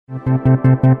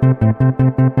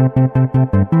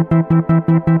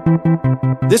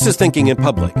This is Thinking in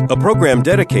Public, a program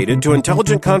dedicated to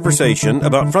intelligent conversation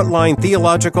about frontline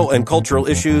theological and cultural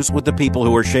issues with the people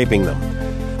who are shaping them.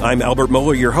 I'm Albert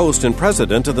Mohler, your host and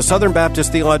president of the Southern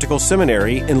Baptist Theological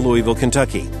Seminary in Louisville,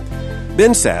 Kentucky.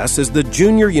 Ben Sasse is the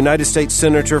junior United States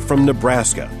Senator from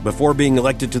Nebraska. Before being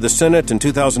elected to the Senate in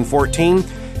 2014,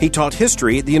 he taught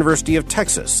history at the University of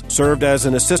Texas, served as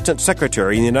an assistant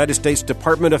secretary in the United States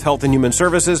Department of Health and Human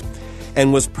Services,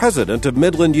 and was president of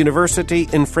Midland University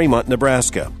in Fremont,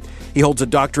 Nebraska. He holds a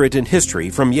doctorate in history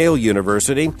from Yale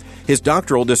University. His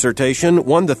doctoral dissertation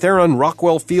won the Theron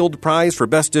Rockwell Field Prize for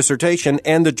Best Dissertation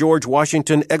and the George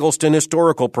Washington Eggleston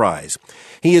Historical Prize.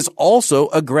 He is also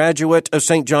a graduate of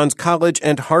St. John's College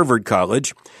and Harvard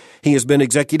College. He has been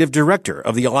executive director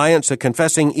of the Alliance of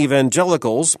Confessing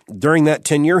Evangelicals. During that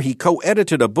tenure, he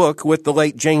co-edited a book with the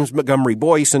late James Montgomery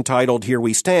Boyce entitled Here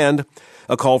We Stand,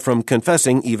 a call from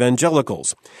confessing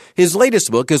evangelicals. His latest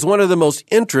book is one of the most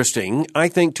interesting, I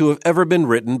think, to have ever been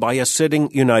written by a sitting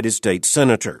United States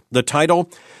Senator. The title,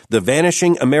 The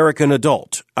Vanishing American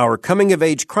Adult, Our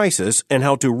Coming-of-Age Crisis and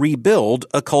How to Rebuild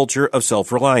a Culture of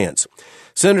Self-Reliance.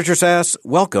 Senator Sasse,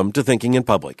 welcome to Thinking in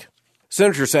Public.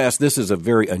 Senator Sasse, this is a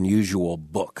very unusual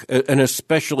book, an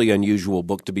especially unusual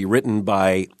book to be written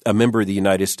by a member of the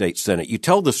United States Senate. You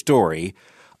tell the story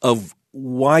of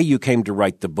why you came to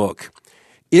write the book.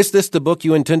 Is this the book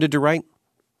you intended to write?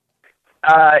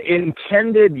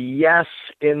 Intended, yes,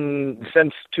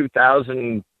 since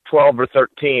 2012 or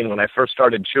 13 when I first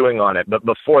started chewing on it. But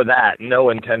before that, no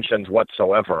intentions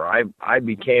whatsoever. I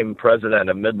became president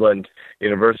of Midland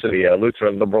University, a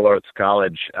Lutheran liberal arts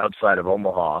college outside of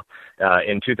Omaha,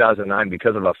 in 2009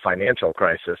 because of a financial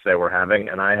crisis they were having.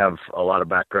 And I have a lot of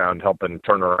background helping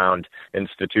turn around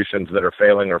institutions that are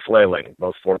failing or flailing,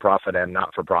 both for-profit and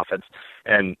not-for-profits.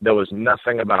 And there was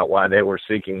nothing about why they were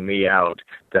seeking me out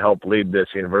to help lead this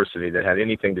university that had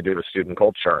anything to do with student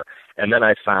culture. And then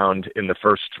I found in the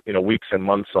first, weeks and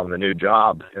months on the new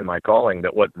job in my calling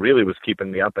that what really was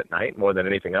keeping me up at night more than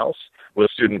anything else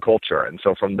was student culture. And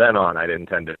so from then on, I'd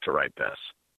intended to write this.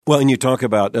 Well, and you talk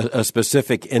about a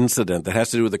specific incident that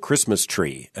has to do with the Christmas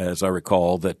tree, as I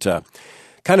recall, that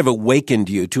kind of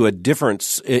awakened you to a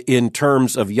difference in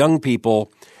terms of young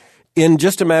people in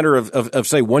just a matter of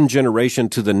say, one generation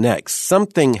to the next.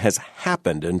 Something has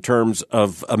happened in terms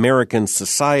of American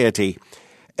society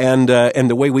and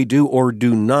the way we do or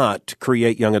do not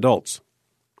create young adults.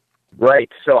 Right.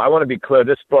 So I want to be clear.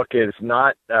 This book is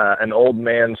not an old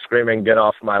man screaming, get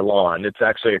off my lawn. It's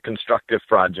actually a constructive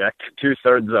project.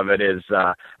 2/3 of it is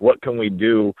what can we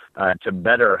do to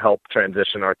better help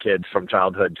transition our kids from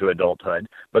childhood to adulthood.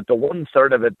 But the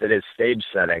 1/3 of it that is stage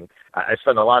setting, I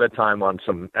spend a lot of time on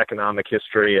some economic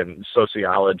history and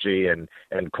sociology and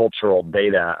cultural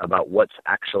data about what's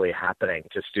actually happening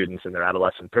to students in their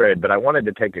adolescent period. But I wanted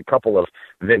to take a couple of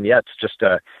vignettes just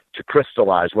to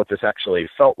crystallize what this actually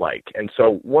felt like. And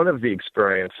so one of the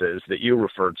experiences that you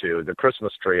referred to, the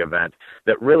Christmas tree event,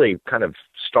 that really kind of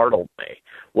startled me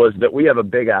was that we have a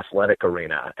big athletic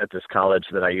arena at this college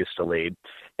that I used to lead.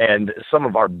 And some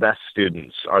of our best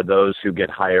students are those who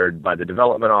get hired by the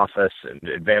development office and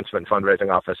advancement fundraising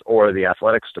office or the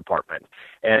athletics department.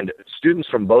 And students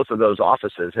from both of those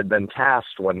offices had been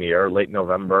tasked one year, late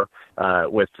November,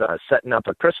 with setting up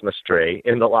a Christmas tree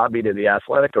in the lobby to the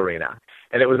athletic arena.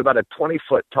 And it was about a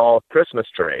 20-foot tall Christmas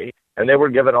tree, and they were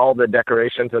given all the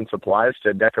decorations and supplies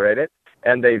to decorate it.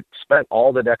 And they spent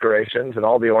all the decorations and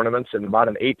all the ornaments in about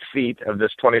an 8 feet of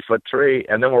this 20-foot tree,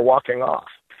 and then were walking off.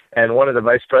 And one of the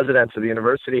vice presidents of the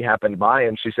university happened by,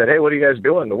 and she said, "Hey, what are you guys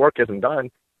doing? The work isn't done."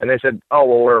 And they said, "Oh,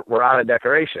 well, we're out of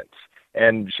decorations."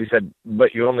 And she said,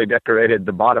 "But you only decorated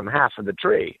the bottom half of the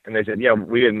tree." And they said, "Yeah,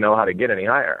 we didn't know how to get any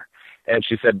higher." And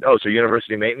she said, "Oh, so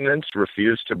university maintenance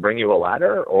refused to bring you a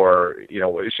ladder?" Or,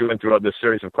 she went through this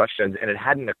series of questions, and it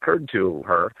hadn't occurred to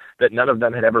her that none of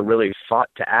them had ever really thought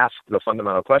to ask the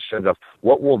fundamental questions of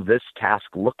what will this task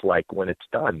look like when it's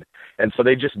done? And so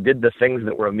they just did the things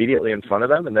that were immediately in front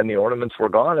of them, and then the ornaments were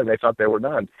gone, and they thought they were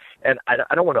done. And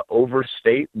I don't want to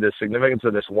overstate the significance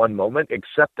of this one moment,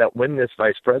 except that when this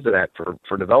vice president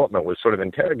for development was sort of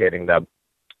interrogating them,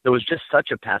 there was just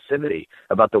such a passivity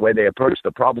about the way they approached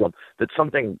the problem that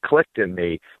something clicked in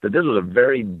me that this was a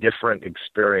very different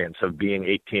experience of being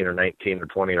 18 or 19 or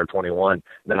 20 or 21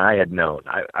 than I had known.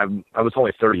 I was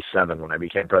only 37 when I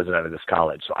became president of this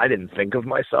college, so I didn't think of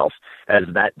myself as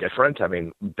that different. I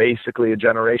mean, basically a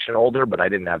generation older, but I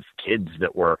didn't have kids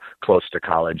that were close to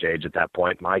college age at that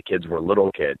point. My kids were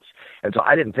little kids. And so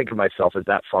I didn't think of myself as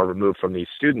that far removed from these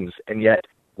students, and yet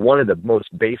one of the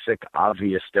most basic,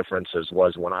 obvious differences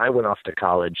was when I went off to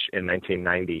college in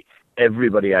 1990,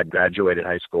 everybody I'd graduated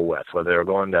high school with, whether they were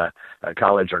going to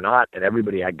college or not, and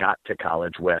everybody I got to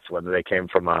college with, whether they came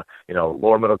from a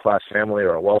lower middle class family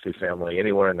or a wealthy family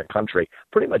anywhere in the country,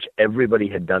 pretty much everybody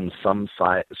had done some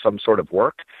sort of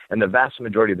work. And the vast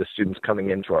majority of the students coming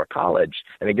into our college,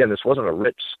 and again, this wasn't a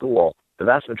rich school, the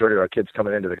vast majority of our kids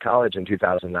coming into the college in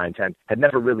 2009-10 had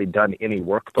never really done any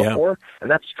work before,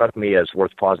 and that struck me as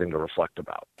worth pausing to reflect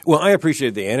about. Well, I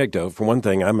appreciate the anecdote. For one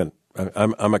thing, I'm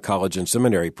a college and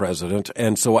seminary president,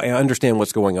 and so I understand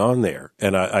what's going on there.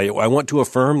 And I want to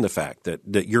affirm the fact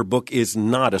that your book is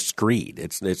not a screed.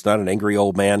 It's not an angry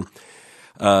old man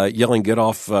yelling, get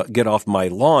off my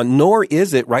lawn, nor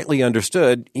is it, rightly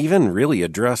understood, even really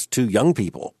addressed to young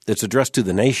people. It's addressed to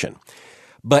the nation.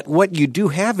 But what you do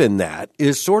have in that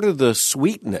is sort of the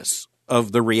sweetness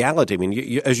of the reality. I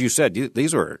mean, as you said,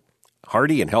 these are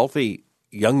hearty and healthy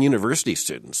young university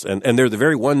students, and they're the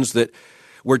very ones that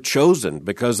were chosen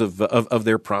because of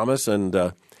their promise and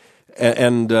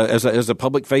as a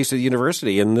public face of the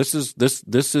university. And this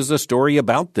is a story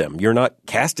about them. You're not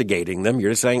castigating them.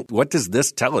 You're just saying, what does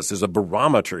this tell us? There's a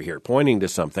barometer here pointing to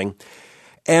something.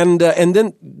 And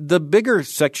then the bigger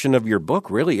section of your book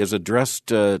really is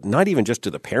addressed not even just to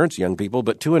the parents, young people,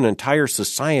 but to an entire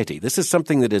society. This is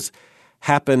something that has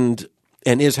happened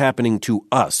and is happening to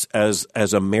us as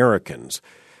Americans.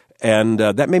 And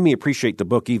that made me appreciate the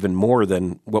book even more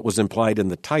than what was implied in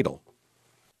the title.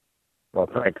 Well,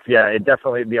 thanks. Yeah,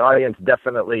 the audience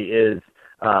definitely is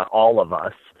all of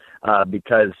us.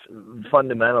 Because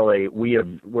fundamentally we're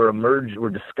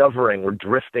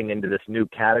drifting into this new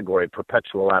category,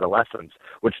 perpetual adolescence,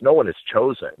 which no one has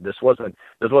chosen. This wasn't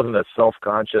a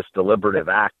self-conscious, deliberative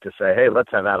act to say, hey, let's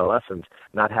have adolescence,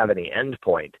 not have any end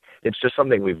point. It's just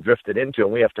something we've drifted into,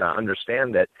 and we have to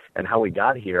understand it and how we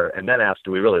got here, and then ask,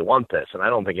 do we really want this? And I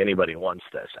don't think anybody wants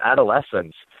this.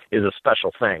 Adolescence is a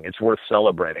special thing. It's worth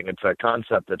celebrating. It's a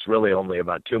concept that's really only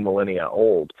about 2 millennia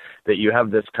old, that you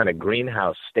have this kind of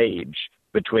greenhouse stage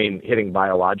between hitting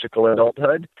biological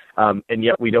adulthood, and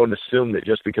yet we don't assume that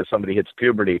just because somebody hits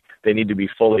puberty, they need to be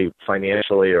fully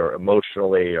financially or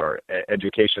emotionally or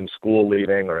education, school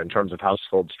leaving, or in terms of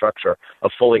household structure, a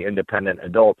fully independent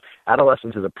adult.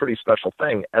 Adolescence is a pretty special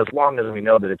thing as long as we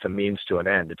know that it's a means to an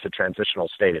end. It's a transitional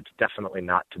state. It's definitely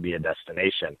not to be a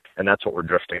destination, and that's what we're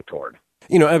drifting toward.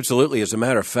 Absolutely. As a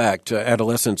matter of fact,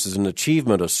 adolescence is an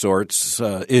achievement of sorts.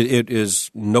 It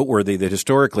is noteworthy that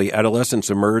historically adolescence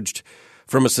emerged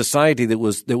from a society that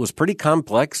was pretty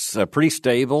complex, pretty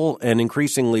stable, and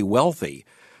increasingly wealthy,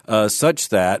 such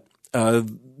that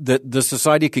that the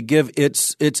society could give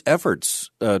its efforts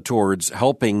towards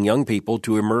helping young people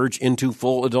to emerge into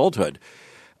full adulthood.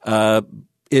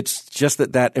 It's just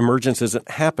that emergence isn't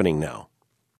happening now.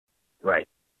 Right.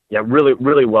 Yeah, really,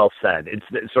 really well said.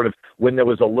 It's sort of when there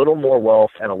was a little more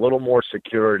wealth and a little more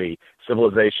security,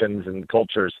 civilizations and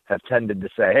cultures have tended to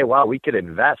say, hey, wow, we could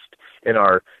invest in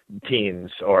our teens,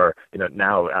 or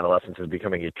now adolescence is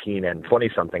becoming a teen and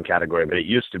 20-something category, but it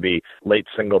used to be late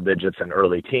single digits and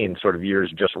early teens, sort of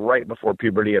years just right before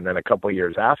puberty and then a couple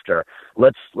years after.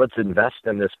 Let's invest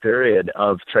in this period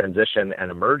of transition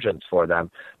and emergence for them.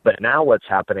 But now what's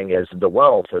happening is the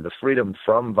wealth, or the freedom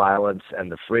from violence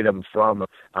and the freedom from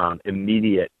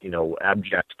immediate,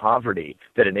 abject poverty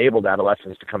that enabled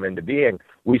adolescence to come into being,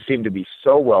 we seem to be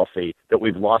so wealthy that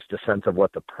we've lost a sense of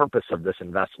what the purpose of this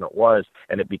investment was,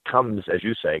 and it becomes, as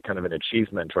you say, kind of an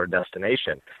achievement or a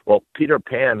destination. Well, Peter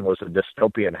Pan was a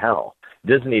dystopian hell.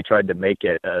 Disney tried to make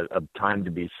it a time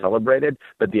to be celebrated,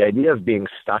 but the idea of being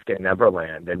stuck in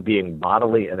Neverland and being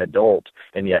bodily an adult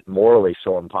and yet morally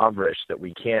so impoverished that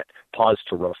we can't pause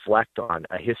to reflect on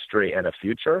a history and a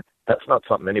future, that's not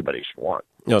something anybody should want.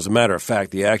 As a matter of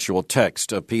fact, the actual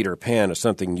text of Peter Pan is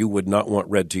something you would not want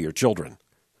read to your children.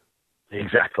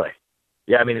 Exactly.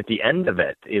 Yeah, I mean, at the end of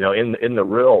it, in the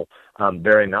real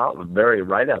very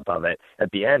write-up of it,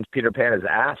 at the end, Peter Pan is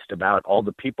asked about all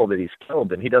the people that he's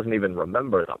killed, and he doesn't even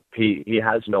remember them. He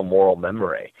has no moral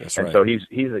memory. That's and right. So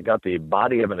he's got the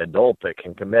body of an adult that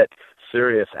can commit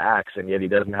serious acts, and yet he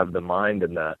doesn't have the mind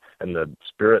and the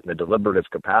spirit and the deliberative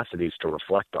capacities to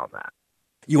reflect on that.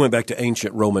 You went back to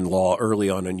ancient Roman law early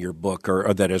on in your book,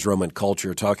 or that is Roman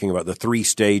culture, talking about the 3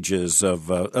 stages of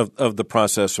the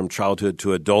process from childhood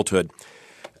to adulthood,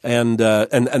 and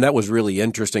that was really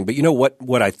interesting. But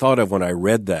what I thought of when I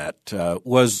read that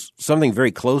was something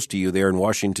very close to you there in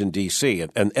Washington D.C.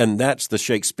 and that's the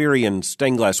Shakespearean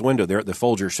stained glass window there at the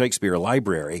Folger Shakespeare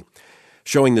Library,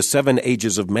 showing the 7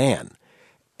 ages of man,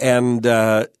 and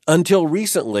until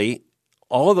recently,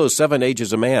 all of those 7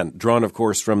 ages of man, drawn, of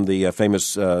course, from the famous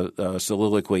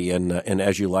soliloquy in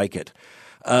As You Like It,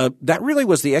 that really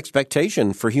was the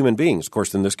expectation for human beings. Of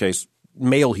course, in this case,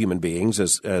 male human beings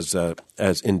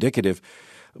as indicative.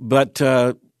 But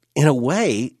in a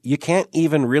way, you can't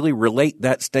even really relate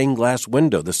that stained glass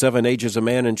window, the 7 ages of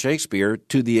man in Shakespeare,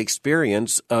 to the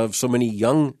experience of so many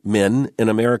young men in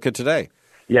America today.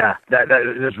 Yeah, that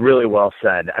is really well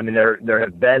said. I mean, there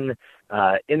have been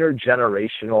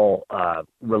intergenerational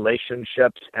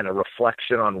relationships and a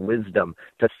reflection on wisdom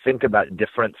to think about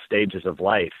different stages of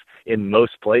life in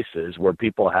most places where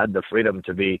people had the freedom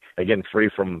to be, again, free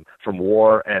from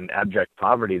war and abject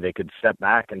poverty. They could step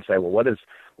back and say, well, what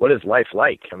is life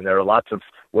like? I mean, there are lots of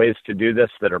ways to do this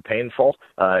that are painful.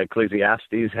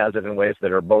 Ecclesiastes has it in ways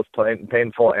that are both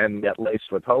painful and yet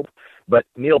laced with hope. But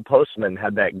Neil Postman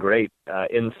had that great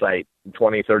insight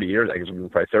 20, 30 years, I guess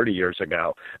probably 30 years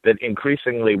ago, that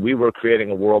increasingly we were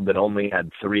creating a world that only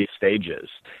had 3 stages.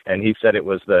 And he said it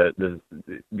was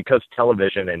because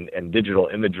television and digital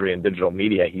imagery and digital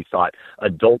media, he thought,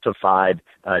 adultified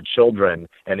children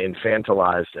and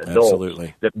infantilized adults.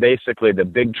 Absolutely. That basically the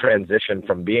big transition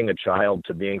from being a child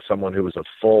to being someone who was a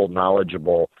full,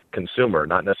 knowledgeable consumer,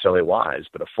 not necessarily wise,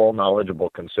 but a full, knowledgeable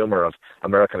consumer of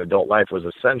American adult life was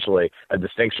essentially a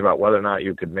distinction about whether or not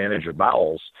you could manage your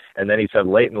bowels. And then he said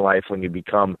late in life, when you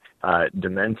become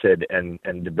demented and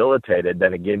debilitated,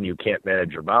 then again, you can't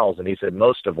manage your bowels. And he said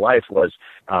most of life was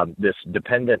this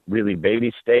dependent, really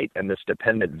baby state and this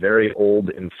dependent, very old,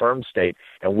 infirm state.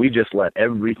 And we just let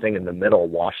everything in the middle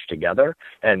wash together.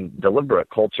 And deliberate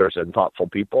cultures and thoughtful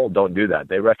people don't do that.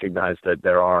 They recognize that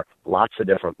there are lots of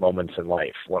different moments in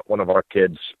life. One of our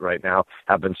kids right now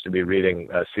happens to be reading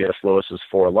C.S. Lewis's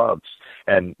Four Loves.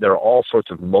 And there are all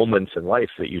sorts of moments in life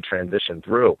that you transition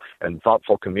through. And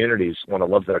thoughtful communities want to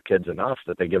love their kids enough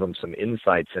that they give them some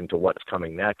insights into what's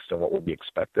coming next and what will be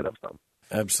expected of them.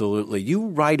 Absolutely. You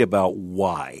write about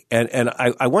why. And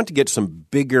I want to get some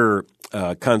bigger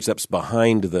concepts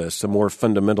behind this, some more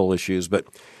fundamental issues. But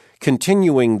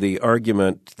continuing the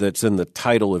argument that's in the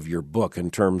title of your book in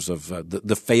terms of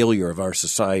the failure of our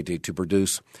society to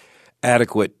produce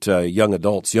adequate young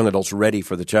adults ready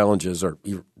for the challenges or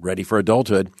ready for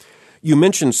adulthood, you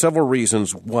mentioned several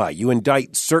reasons why. You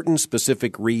indict certain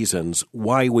specific reasons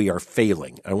why we are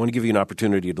failing. I want to give you an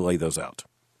opportunity to lay those out.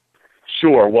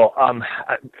 Sure. Well,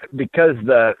 because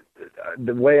the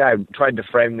way I tried to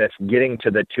frame this, getting to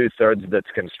the 2/3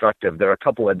 that's constructive, there are a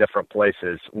couple of different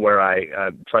places where I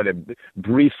try to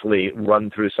briefly run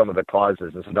through some of the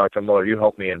causes. And so, Dr. Miller, you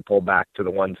help me and pull back to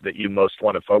the ones that you most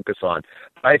want to focus on.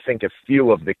 I think a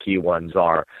few of the key ones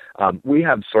are we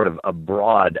have sort of a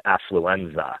broad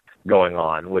affluenza going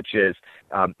on, which is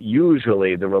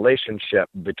usually the relationship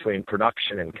between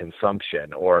production and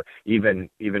consumption, or even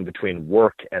between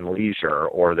work and leisure,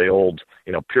 or the old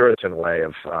Puritan way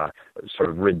of sort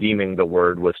of redeeming the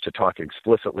word was to talk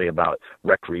explicitly about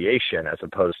recreation as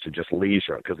opposed to just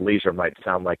leisure, because leisure might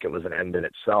sound like it was an end in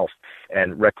itself,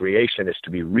 and recreation is to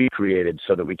be recreated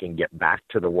so that we can get back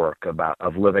to the work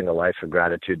of living a life of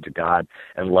gratitude to God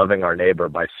and loving our neighbor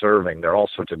by serving. There are all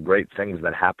sorts of great things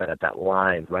that happen at that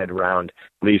line right around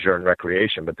leisure and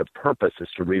recreation, but the purpose is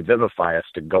to revivify us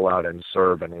to go out and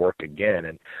serve and work again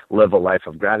and live a life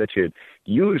of gratitude.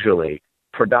 Usually,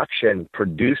 production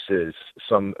produces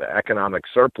some economic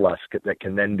surplus that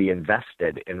can then be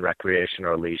invested in recreation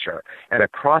or leisure. And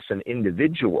across an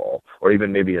individual, or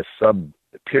even maybe a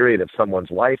sub-period of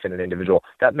someone's life in an individual,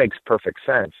 that makes perfect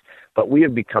sense. But we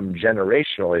have become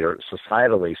generationally or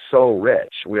societally so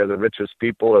rich. We are the richest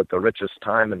people at the richest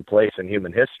time and place in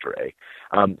human history,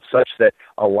 such that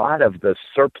a lot of the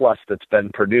surplus that's been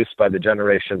produced by the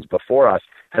generations before us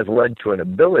has led to an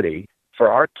ability for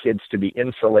our kids to be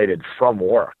insulated from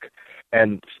work.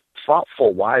 And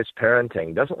thoughtful, wise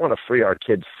parenting doesn't want to free our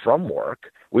kids from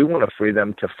work. We want to free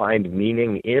them to find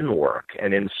meaning in work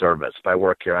and in service. By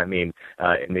work here, I mean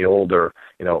in the older,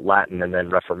 Latin and then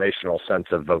Reformational sense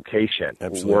of vocation.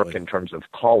 Absolutely. Work in terms of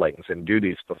callings and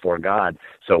duties before God.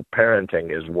 So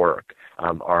parenting is work.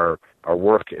 Our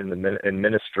work in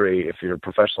ministry, if you're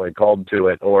professionally called to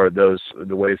it, or the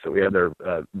ways that we either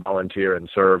volunteer and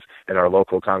serve in our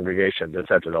local congregations, et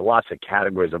cetera. There are lots of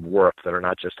categories of work that are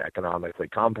not just economically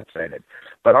compensated.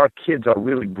 But our kids are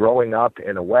really growing up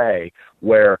in a way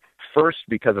where, first,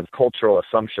 because of cultural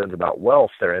assumptions about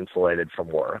wealth, they're insulated from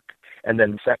work. And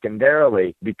then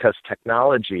secondarily, because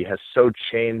technology has so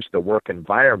changed the work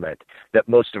environment that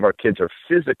most of our kids are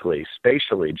physically,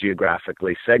 spatially,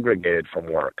 geographically segregated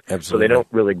from work. Absolutely. So they don't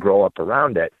really grow up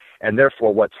around it. And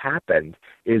therefore, what's happened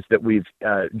is that we've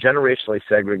generationally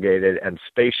segregated and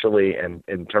spatially and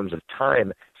in terms of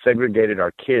time segregated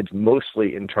our kids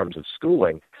mostly in terms of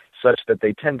schooling, such that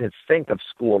they tend to think of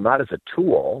school not as a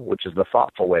tool, which is the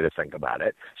thoughtful way to think about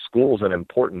it. School is an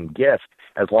important gift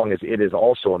as long as it is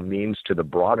also a means to the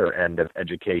broader end of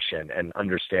education and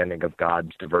understanding of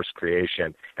God's diverse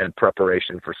creation and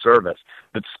preparation for service.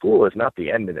 But school is not the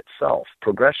end in itself.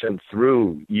 Progression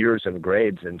through years and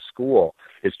grades in school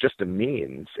is just a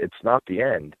means. It's not the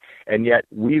end. And yet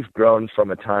we've grown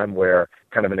from a time where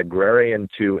kind of an agrarian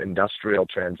to industrial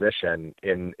transition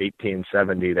in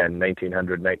 1870, then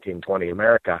 1900, 1920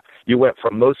 America, you went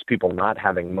from most people not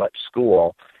having much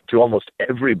school to almost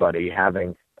everybody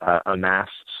having a mass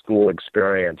school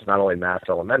experience, not only mass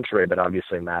elementary, but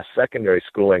obviously mass secondary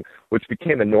schooling, which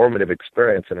became a normative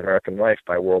experience in American life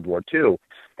by World War II.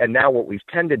 And now what we've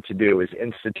tended to do is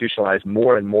institutionalize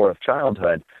more and more of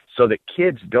childhood so that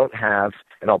kids don't have,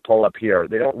 and I'll pull up here,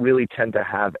 they don't really tend to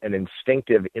have an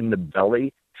instinctive in the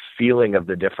belly feeling of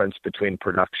the difference between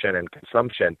production and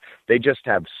consumption. They just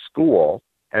have school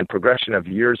and progression of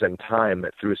years and time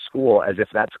through school as if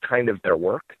that's kind of their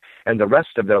work. And the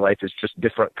rest of their life is just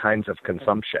different kinds of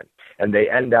consumption. And they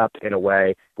end up in a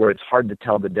way where it's hard to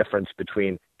tell the difference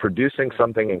between producing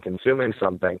something and consuming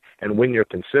something. And when you're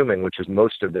consuming, which is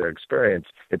most of their experience,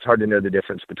 it's hard to know the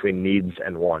difference between needs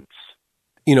and wants.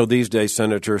 You know, these days,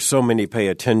 Senator, so many pay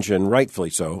attention, rightfully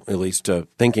so, at least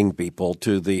thinking people,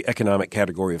 to the economic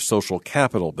category of social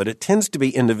capital. But it tends to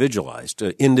be individualized,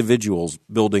 individuals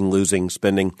building, losing,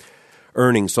 spending,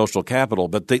 earning social capital.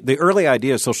 But the early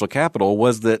idea of social capital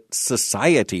was that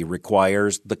society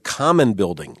requires the common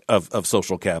building of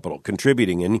social capital,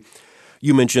 contributing. And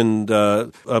you mentioned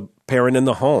a parent in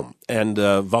the home and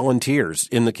volunteers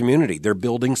in the community. They're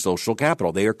building social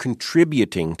capital. They are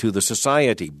contributing to the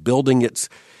society, building its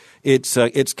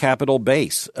capital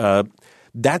base.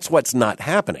 That's what's not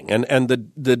happening. And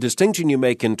the distinction you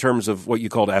make in terms of what you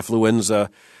called affluenza,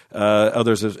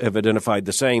 others have identified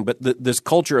the same, but this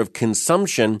culture of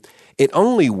consumption, it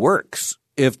only works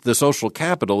if the social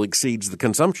capital exceeds the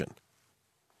consumption.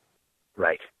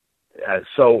 Right.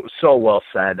 So well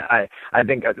said. I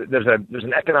think there's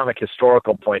an economic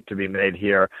historical point to be made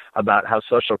here about how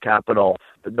social capital,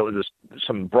 there was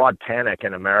some broad panic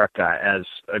in America as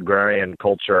agrarian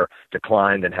culture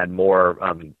declined and had more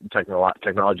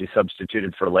technology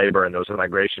substituted for labor, and there was a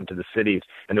migration to the cities,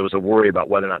 and there was a worry about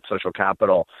whether or not social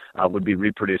capital would be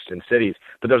reproduced in cities.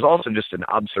 But there's also just an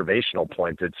observational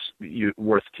point that's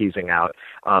worth teasing out.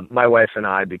 My wife and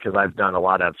I, because I've done a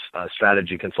lot of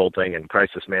strategy consulting and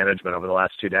crisis management over the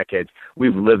last 2 decades,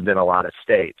 we've lived in a lot of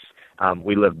states.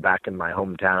 We live back in my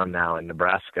hometown now in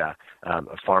Nebraska,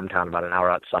 a farm town about an hour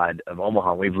outside of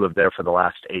Omaha. We've lived there for the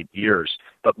last 8 years.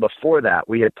 But before that,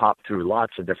 we had popped through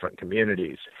lots of different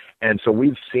communities. And so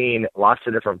we've seen lots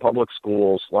of different public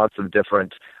schools, lots of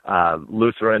different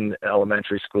Lutheran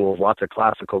elementary schools, lots of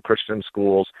classical Christian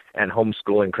schools, and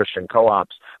homeschooling Christian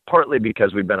co-ops, partly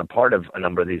because we've been a part of a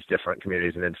number of these different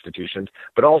communities and institutions,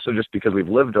 but also just because we've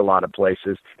lived a lot of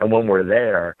places. And when we're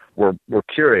there, we're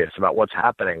curious about what's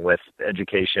happening with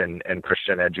education and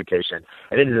Christian education.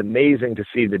 And it is amazing to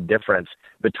see the difference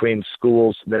between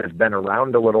schools that have been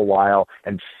around a little while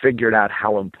and figured out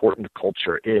how important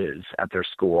culture is at their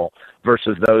school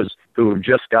versus those who have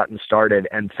just gotten started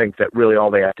and think that really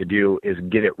all they have to do is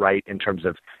get it right in terms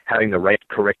of having the right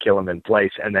curriculum in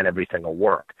place and then everything will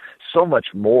work. So much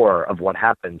more of what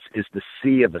happens is the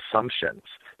sea of assumptions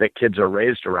that kids are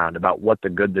raised around about what the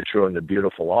good, the true, and the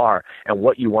beautiful are and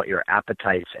what you want your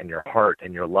appetites and your heart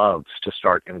and your loves to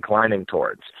start inclining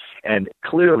towards. And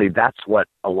clearly that's what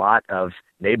a lot of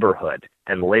neighborhood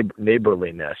and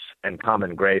neighborliness and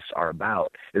common grace are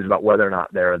about, is about whether or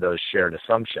not there are those shared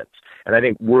assumptions. And I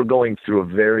think we're going through a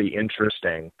very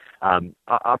interesting,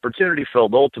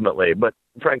 opportunity-filled ultimately, but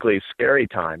frankly scary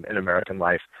time in American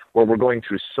life where we're going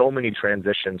through so many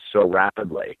transitions so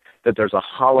rapidly that there's a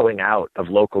hollowing out of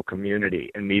local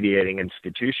community and mediating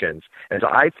institutions. And so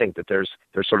I think that there's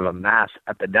sort of a mass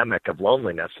epidemic of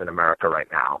loneliness in America right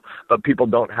now, but people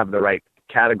don't have the right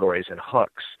categories and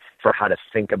hooks for how to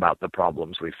think about the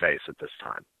problems we face at this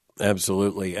time.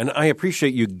 Absolutely. And I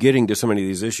appreciate you getting to so many of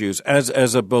these issues.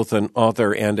 As both an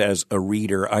author and as a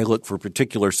reader, I look for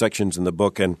particular sections in the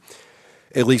book, and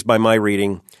at least by my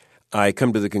reading, I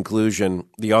come to the conclusion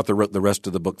the author wrote the rest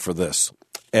of the book for this.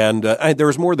 And there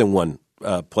was more than one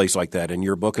place like that in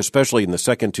your book, especially in the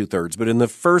second 2/3. But in the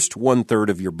first 1/3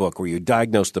 of your book where you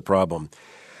diagnose the problem,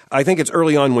 I think it's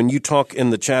early on when you talk in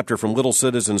the chapter From Little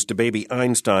Citizens to Baby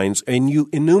Einsteins, and you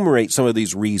enumerate some of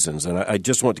these reasons, and I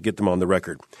just want to get them on the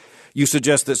record. You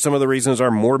suggest that some of the reasons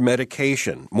are more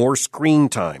medication, more screen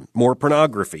time, more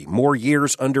pornography, more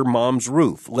years under mom's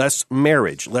roof, less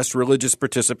marriage, less religious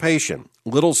participation,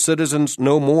 little citizens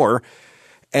no more,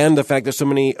 and the fact that so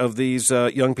many of these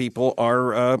young people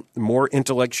are more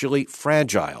intellectually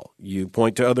fragile. You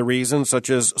point to other reasons, such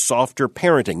as softer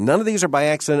parenting. None of these are by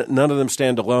accident. None of them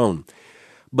stand alone.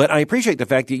 But I appreciate the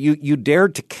fact that you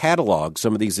dared to catalog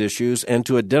some of these issues and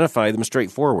to identify them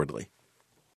straightforwardly.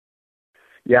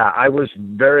 Yeah, I was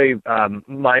very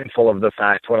mindful of the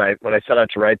fact when I set out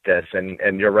to write this,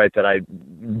 and you're right that I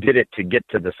did it to get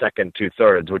to the second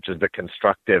 2/3, which is the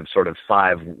constructive sort of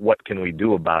 5, what can we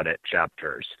do about it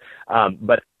chapters.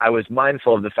 But I was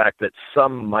mindful of the fact that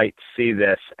some might see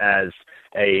this as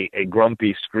a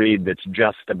grumpy screed that's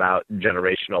just about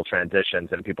generational transitions,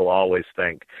 and people always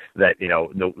think that, you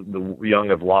know, the young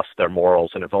have lost their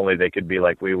morals, and if only they could be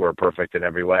like we were, perfect in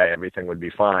every way, everything would be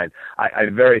fine. I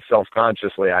very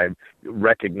self-consciously, I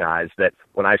recognized that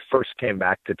when I first came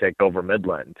back to take over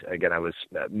Midland, again, I was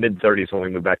mid-30s when we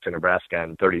moved back to Nebraska,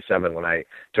 and 37 when I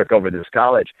took over this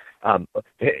college.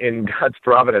 In God's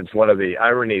providence, one of the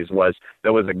ironies was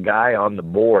there was a guy on the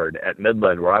board at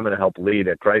Midland where I'm going to help lead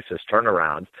a crisis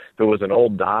turnaround. There was an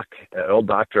old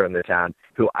doctor in the town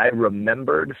who I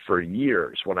remembered for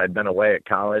years when I'd been away at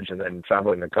college and then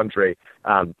traveling the country.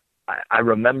 I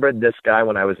remembered this guy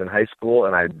when I was in high school,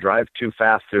 and I'd drive too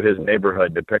fast through his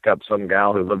neighborhood to pick up some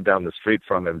gal who lived down the street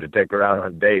from him to take her out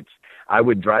on dates. I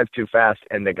would drive too fast,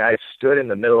 and the guy stood in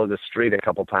the middle of the street a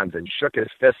couple times and shook his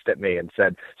fist at me and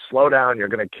said, "Slow down, you're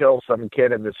going to kill some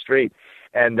kid in the street."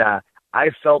 And I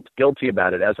felt guilty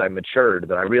about it as I matured,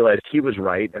 that I realized he was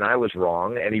right and I was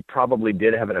wrong, and he probably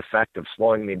did have an effect of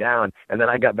slowing me down. And then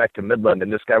I got back to Midland,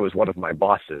 and this guy was one of my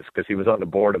bosses because he was on the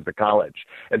board of the college.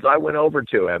 And so I went over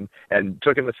to him and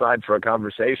took him aside for a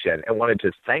conversation and wanted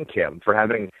to thank him for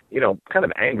having, you know, kind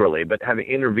of angrily, but having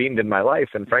intervened in my life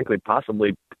and frankly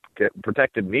possibly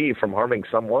protected me from harming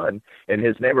someone in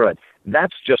his neighborhood.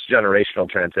 That's just generational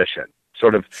transition.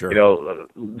 Sort of, Sure. You know,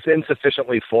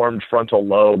 insufficiently formed frontal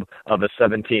lobe of a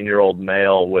 17-year-old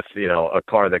male with, you know, a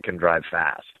car that can drive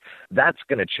fast. That's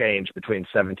going to change between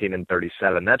 17 and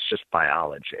 37. That's just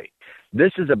biology.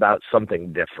 This is about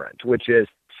something different, which is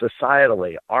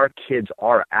societally, our kids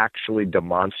are actually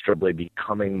demonstrably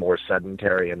becoming more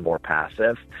sedentary and more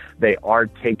passive. They are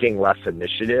taking less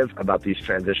initiative about these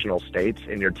transitional states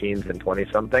in your teens and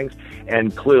 20-somethings.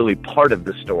 And clearly part of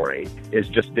the story is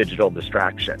just digital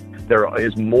distraction. There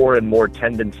is more and more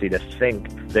tendency to think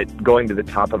that going to the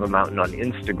top of a mountain on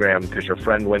Instagram because your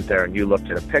friend went there and you looked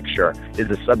at a picture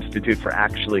is a substitute for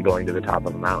actually going to the top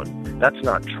of the mountain. That's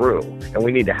not true. And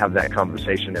we need to have that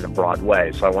conversation in a broad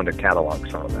way. So I wanted to catalog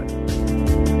some of it.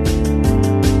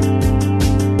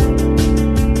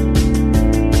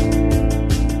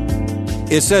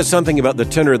 It says something about the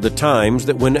tenor of the times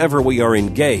that whenever we are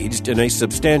engaged in a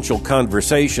substantial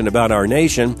conversation about our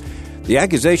nation, the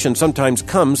accusation sometimes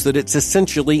comes that it's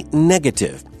essentially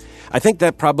negative. I think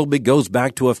that probably goes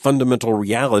back to a fundamental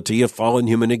reality of fallen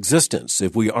human existence.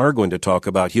 If we are going to talk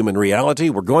about human reality,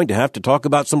 we're going to have to talk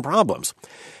about some problems.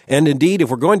 And indeed, if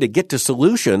we're going to get to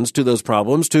solutions to those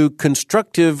problems, to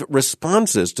constructive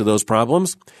responses to those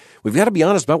problems, we've got to be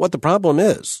honest about what the problem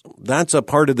is. That's a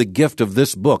part of the gift of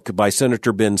this book by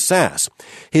Senator Ben Sasse.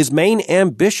 His main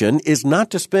ambition is not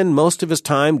to spend most of his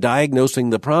time diagnosing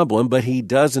the problem, but he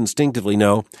does instinctively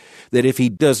know that if he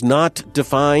does not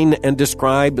define and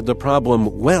describe the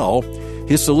problem well,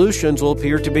 his solutions will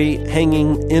appear to be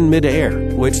hanging in midair,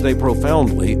 which they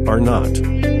profoundly are not.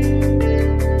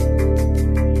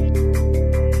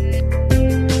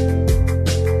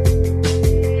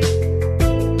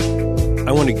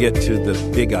 I want to get to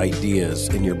the big ideas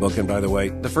in your book. And by the way,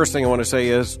 the first thing I want to say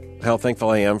is how thankful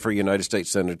I am for a United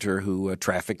States Senator who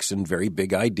traffics in very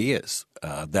big ideas.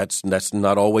 That's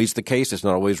not always the case. It's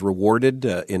not always rewarded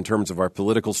in terms of our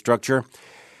political structure.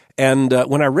 And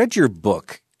when I read your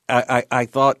book, I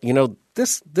thought, you know,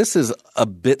 this is a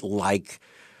bit like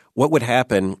what would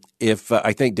happen if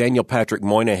I think Daniel Patrick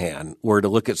Moynihan were to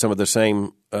look at some of the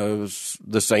same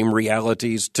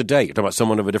realities today. You're talking about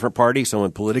someone of a different party,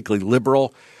 someone politically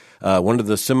liberal, one of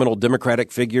the seminal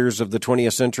Democratic figures of the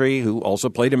 20th century who also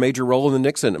played a major role in the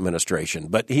Nixon administration.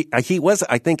 But he was,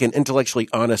 I think, an intellectually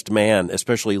honest man,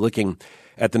 especially looking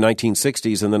at the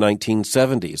 1960s and the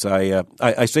 1970s.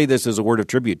 I say this as a word of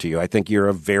tribute to you. I think you're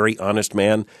a very honest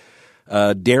man,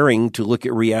 daring to look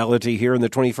at reality here in the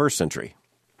 21st century.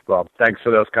 Well, thanks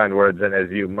for those kind words. And as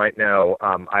you might know,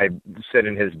 I sit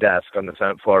in his desk on the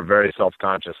Senate floor very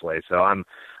self-consciously. So I'm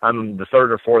the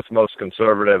third or fourth most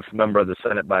conservative member of the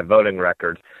Senate by voting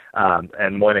record.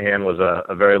 And Moynihan was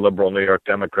a very liberal New York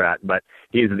Democrat. But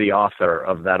He's the author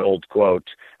of that old quote,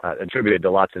 attributed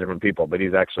to lots of different people, but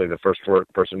he's actually the first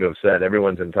person to have said,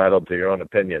 everyone's entitled to your own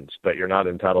opinions, but you're not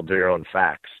entitled to your own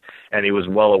facts. And he was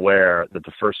well aware that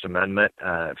the First Amendment,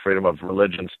 freedom of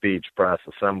religion, speech, press,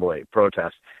 assembly,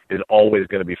 protest, is always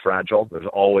going to be fragile. There's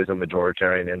always a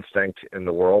majoritarian instinct in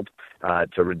the world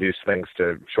to reduce things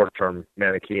to short-term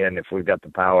Manichaean. If we've got the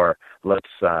power, let's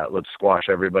squash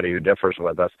everybody who differs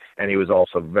with us. And he was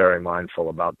also very mindful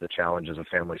about the challenges of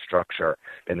family structure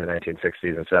in the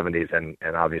 1960s and 70s,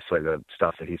 and obviously the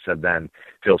stuff that he said then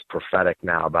feels prophetic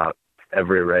now about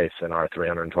every race in our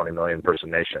 320 million person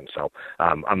nation. So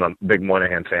I'm a big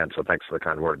Moynihan fan, so thanks for the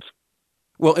kind words.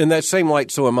 Well, in that same light,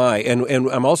 so am I. And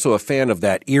I'm also a fan of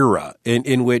that era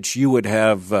in which you would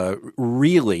have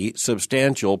really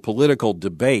substantial political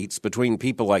debates between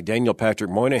people like Daniel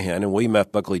Patrick Moynihan and William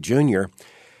F. Buckley Jr.,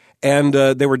 and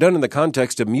they were done in the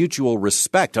context of mutual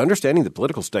respect, understanding the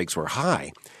political stakes were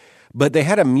high, but they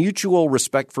had a mutual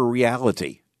respect for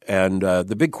reality. And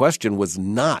the big question was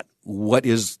not what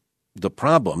is the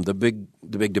problem. The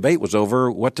big debate was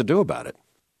over what to do about it.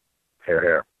 Hear,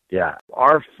 hear. Yeah.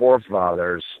 Our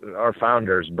forefathers, our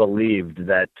founders believed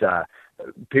that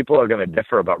people are going to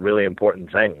differ about really important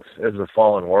things. This is a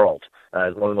fallen world.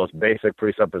 It's one of the most basic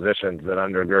presuppositions that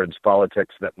undergirds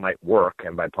politics that might work.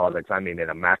 And by politics, I mean in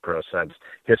a macro sense,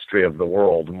 history of the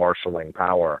world, marshaling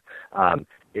power.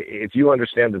 If you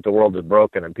understand that the world is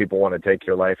broken and people want to take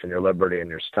your life and your liberty and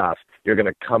your stuff, you're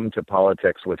going to come to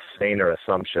politics with saner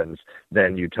assumptions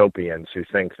than utopians who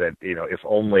think that, if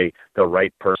only the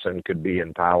right person could be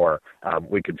in power,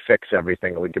 we could fix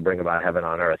everything and we could bring about heaven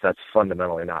on earth. That's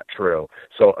fundamentally not true.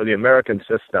 So the American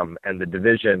system and the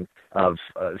division of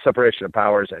separation of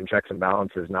powers and checks and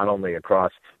balances, not only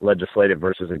across legislative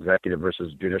versus executive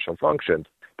versus judicial functions,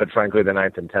 but frankly, the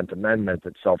Ninth and Tenth Amendment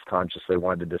that self-consciously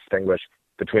wanted to distinguish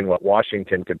between what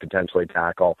Washington could potentially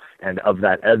tackle and of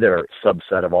that other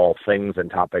subset of all things and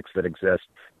topics that exist,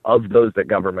 of those that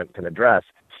government can address,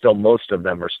 still most of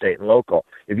them are state and local.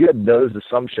 If you have those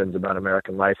assumptions about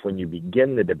American life when you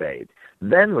begin the debate,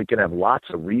 then we can have lots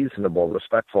of reasonable,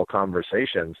 respectful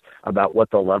conversations about what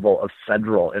the level of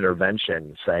federal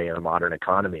intervention, say, in a modern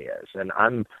economy is. And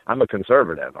I'm a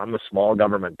conservative. I'm a small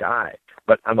government guy,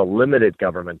 but I'm a limited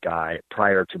government guy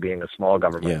prior to being a small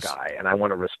government guy. And I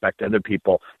want to respect other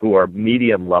people who are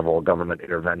medium-level government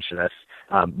interventionists,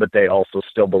 but they also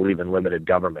still believe in limited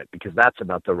government, because that's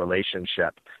about the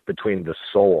relationship between the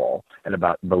soul and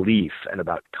about belief and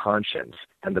about conscience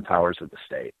and the powers of the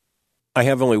state. I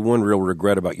have only one real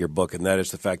regret about your book, and that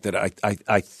is the fact that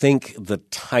I think the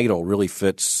title really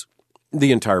fits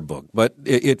the entire book, but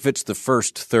it fits the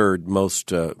first third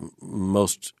most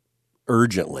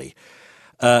urgently.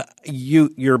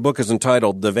 Your book is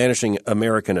entitled The Vanishing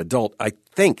American Adult. I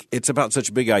think it's about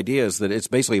such big ideas that it's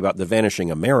basically about the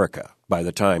vanishing America by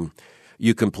the time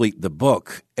you complete the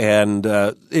book. And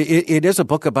it is a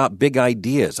book about big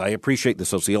ideas. I appreciate the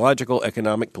sociological,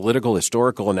 economic, political,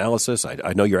 historical analysis.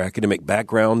 I know your academic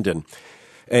background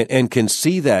and can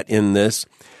see that in this.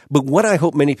 But what I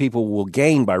hope many people will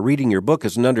gain by reading your book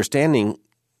is an understanding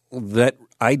that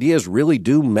ideas really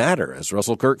do matter. As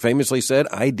Russell Kirk famously said,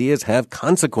 ideas have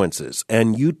consequences.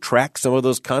 And you track some of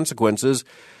those consequences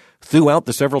throughout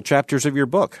the several chapters of your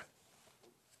book.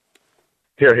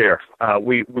 Hear, hear.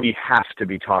 We have to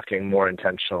be talking more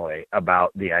intentionally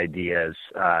about the ideas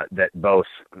that both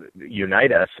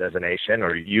unite us as a nation,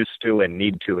 or used to and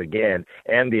need to again,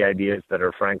 and the ideas that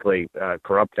are frankly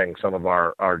corrupting some of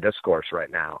our discourse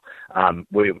right now.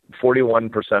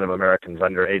 41% of Americans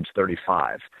under age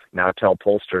 35 now tell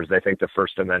pollsters they think the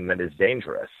First Amendment is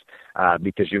dangerous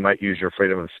because you might use your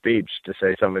freedom of speech to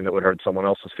say something that would hurt someone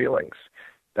else's feelings.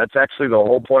 That's actually the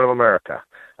whole point of America.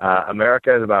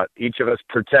 America is about each of us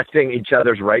protecting each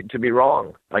other's right to be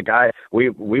wrong.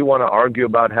 We want to argue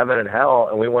about heaven and hell,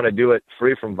 and we want to do it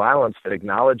free from violence that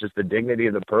acknowledges the dignity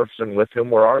of the person with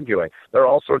whom we're arguing. There are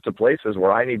all sorts of places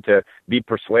where I need to be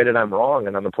persuaded I'm wrong,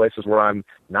 and on the places where I'm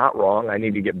not wrong, I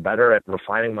need to get better at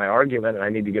refining my argument, and I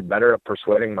need to get better at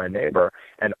persuading my neighbor.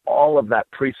 And all of that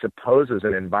presupposes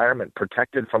an environment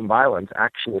protected from violence,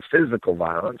 actual physical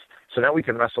violence. So now we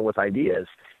can wrestle with ideas.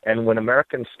 And when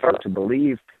Americans start to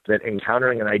believe that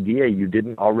encountering an idea you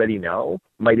didn't already know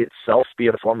might itself be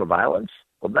a form of violence,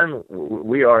 well, then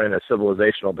we are in a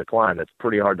civilizational decline that's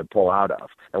pretty hard to pull out of.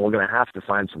 And we're going to have to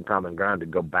find some common ground to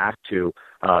go back to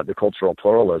the cultural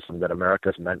pluralism that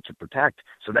America's meant to protect.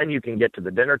 So then you can get to the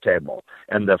dinner table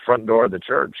and the front door of the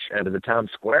church and to the town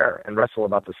square and wrestle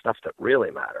about the stuff that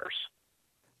really matters.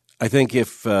 I think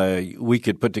if we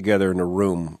could put together in a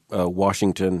room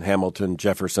Washington, Hamilton,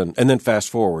 Jefferson, and then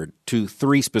fast forward to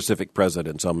three specific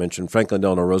presidents, I'll mention Franklin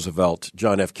Delano Roosevelt,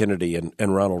 John F. Kennedy,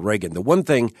 and Ronald Reagan. The one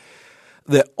thing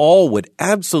that all would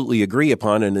absolutely agree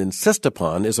upon and insist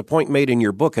upon is a point made in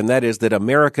your book, and that is that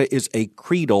America is a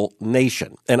creedal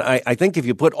nation. And I think if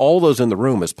you put all those in the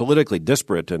room, as politically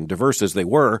disparate and diverse as they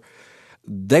were,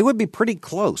 they would be pretty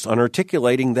close on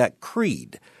articulating that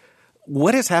creed.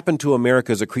 What has happened to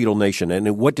America as a creedal nation,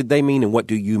 and what did they mean, and what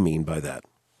do you mean by that?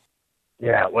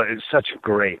 Yeah, well, it's such a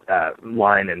great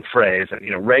line and phrase.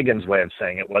 And, Reagan's way of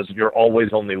saying it was, you're always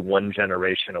only one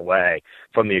generation away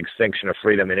from the extinction of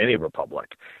freedom in any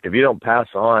republic. If you don't pass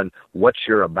on what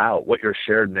you're about, what your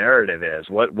shared narrative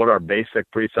is, what our basic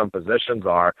presuppositions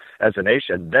are as a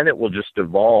nation, then it will just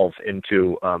evolve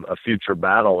into a future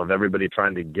battle of everybody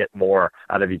trying to get more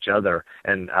out of each other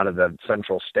and out of the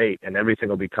central state, and everything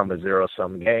will become a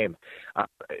zero-sum game.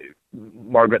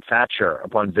 Margaret Thatcher,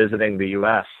 upon visiting the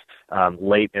U.S.,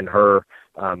 late in her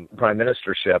prime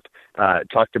ministership,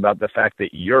 talked about the fact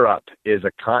that Europe is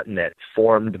a continent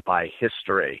formed by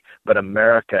history, but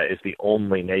America is the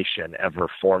only nation ever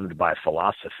formed by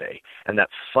philosophy. And that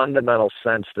fundamental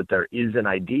sense that there is an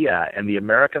idea, and the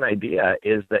American idea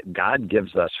is that God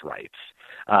gives us rights.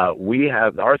 We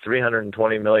have, our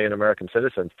 320 million American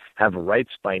citizens have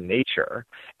rights by nature,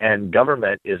 and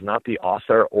government is not the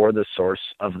author or the source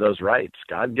of those rights.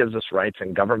 God gives us rights,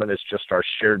 and government is just our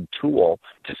shared tool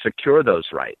to secure those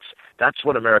rights. That's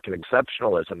what American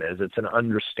exceptionalism is. It's an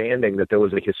understanding that there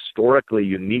was a historically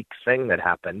unique thing that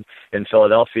happened in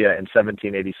Philadelphia in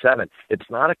 1787. It's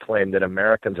not a claim that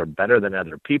Americans are better than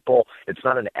other people. It's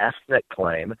not an ethnic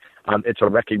claim. It's a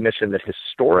recognition that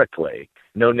historically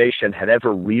no nation had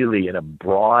ever really, in a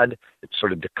broad,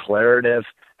 sort of declarative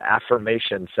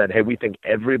affirmation, said, hey, we think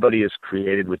everybody is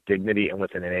created with dignity and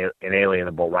with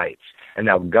inalienable rights. And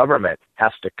now government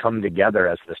has to come together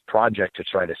as this project to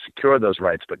try to secure those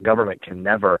rights, but government can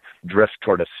never drift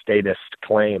toward a statist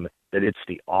claim that it's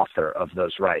the author of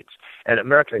those rights. And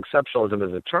American exceptionalism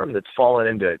is a term that's fallen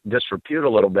into disrepute a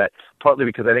little bit, partly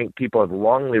because I think people have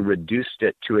wrongly reduced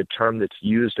it to a term that's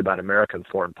used about American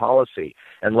foreign policy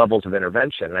and levels of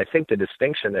intervention. And I think the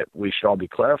distinction that we should all be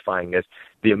clarifying is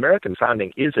the American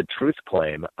founding is a truth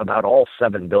claim about all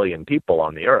 7 billion people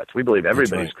on the earth. We believe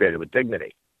everybody's created with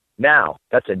dignity. Now,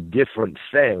 that's a different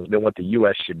thing than what the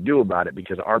U.S. should do about it,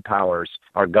 because our powers,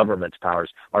 our government's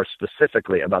powers, are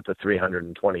specifically about the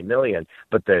 320 million,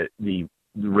 but the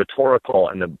rhetorical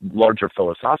and the larger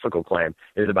philosophical claim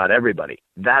is about everybody.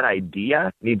 That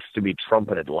idea needs to be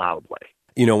trumpeted loudly.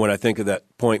 When I think of that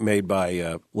point made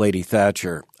by Lady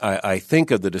Thatcher, I think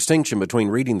of the distinction between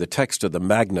reading the text of the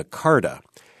Magna Carta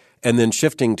and then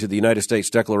shifting to the United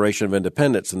States Declaration of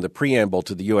Independence and the preamble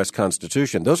to the U.S.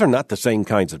 Constitution. Those are not the same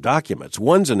kinds of documents.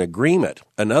 One's an agreement.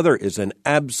 Another is an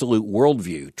absolute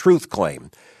worldview, truth claim,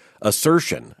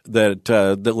 assertion that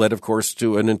led, of course,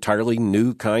 to an entirely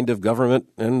new kind of government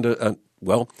and, a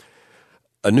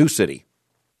new city.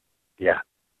 Yeah.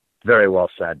 Very well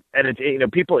said. And it's,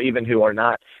 people even who are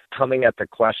not coming at the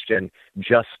question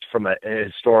just from a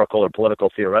historical or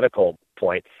political theoretical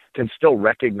point can still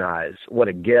recognize what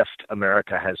a gift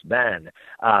America has been.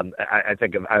 I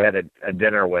think I had a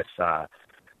dinner with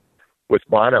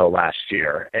Bono last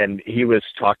year, and he was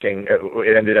talking.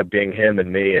 It ended up being him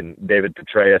and me and David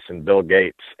Petraeus and Bill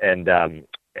Gates, and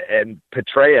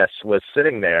Petraeus was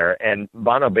sitting there, and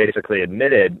Bono basically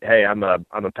admitted, hey, I'm a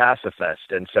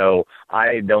pacifist, and so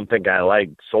I don't think I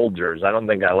like soldiers. I don't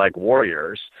think I like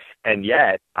warriors. And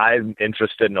yet I'm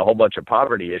interested in a whole bunch of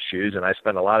poverty issues, and I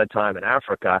spend a lot of time in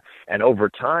Africa. And over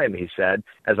time, he said,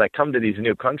 as I come to these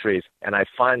new countries and I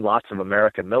find lots of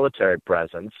American military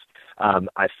presence,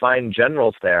 I find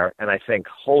generals there, and I think,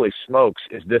 holy smokes,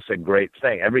 is this a great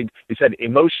thing? He said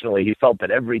emotionally he felt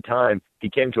that every time he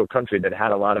came to a country that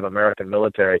had a lot of American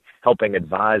military helping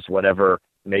advise whatever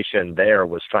nation there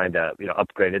was trying to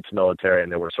upgrade its military,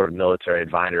 and there were sort of military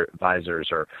advisors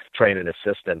or training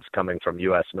assistants coming from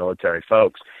U.S. military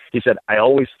folks. He said, I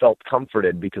always felt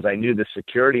comforted because I knew the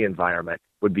security environment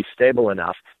would be stable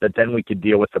enough that then we could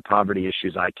deal with the poverty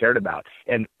issues I cared about.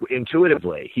 And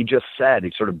intuitively, he just said,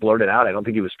 he sort of blurted out, I don't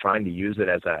think he was trying to use it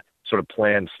as a sort of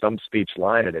planned stump speech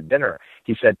line at a dinner.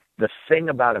 He said, the thing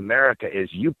about America is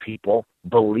you people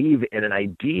believe in an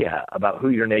idea about who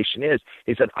your nation is.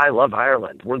 He said, I love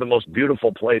Ireland. We're the most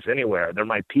beautiful place anywhere. They're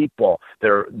my people.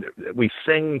 We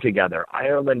sing together.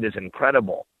 Ireland is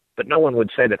incredible. But no one would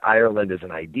say that Ireland is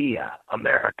an idea.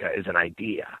 America is an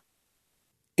idea.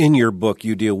 In your book,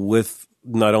 you deal with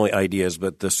not only ideas,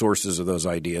 but the sources of those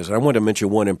ideas. And I want to mention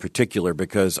one in particular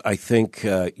because I think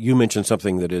you mentioned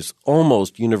something that is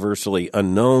almost universally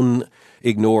unknown,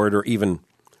 ignored, or even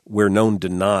where known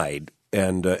denied.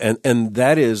 And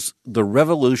that is the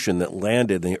revolution that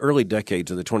landed in the early decades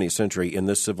of the 20th century in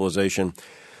this civilization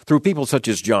through people such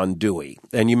as John Dewey.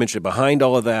 And you mentioned behind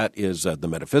all of that is the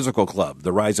Metaphysical Club,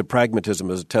 the rise of pragmatism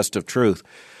as a test of truth.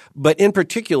 But in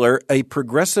particular, a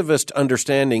progressivist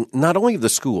understanding not only of the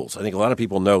schools. I think a lot of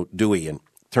people know Dewey in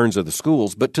terms of the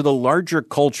schools, but to the larger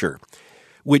culture,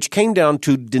 which came down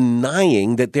to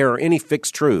denying that there are any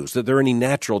fixed truths, that there are any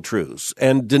natural truths,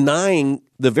 and denying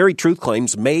the very truth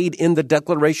claims made in the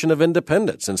Declaration of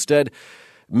Independence. Instead,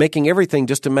 making everything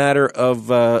just a matter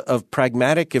of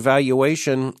pragmatic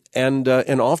evaluation and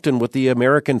often what the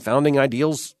American founding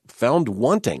ideals found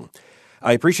wanting.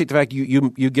 I appreciate the fact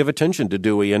you give attention to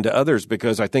Dewey and to others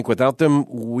because I think without them,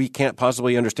 we can't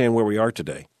possibly understand where we are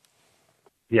today.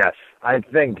 Yes, I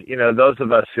think, those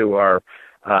of us who are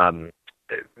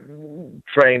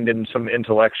trained in some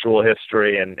intellectual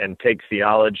history and take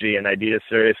theology and ideas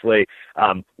seriously,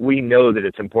 we know that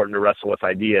it's important to wrestle with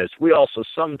ideas. We also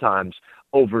sometimes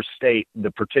overstate the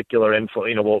particular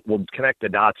influence. We'll connect the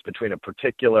dots between a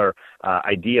particular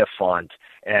idea font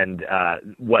and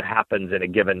what happens in a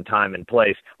given time and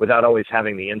place without always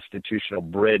having the institutional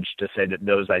bridge to say that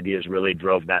those ideas really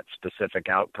drove that specific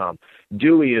outcome.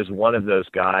 Dewey is one of those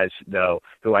guys, though,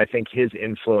 who I think his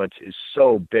influence is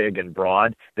so big and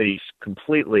broad that he's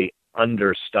completely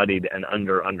understudied and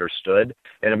understood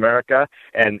in America.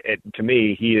 And to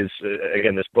me, he is,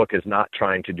 again, this book is not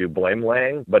trying to do blame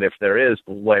laying, but if there is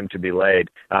blame to be laid,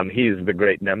 he is the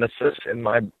great nemesis in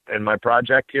my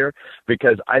project here,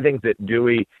 because I think that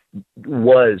Dewey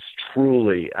was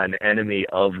truly an enemy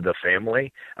of the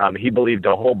family. He believed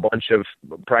a whole bunch of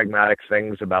pragmatic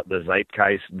things about the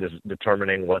zeitgeist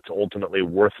determining what's ultimately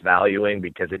worth valuing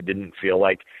because it didn't feel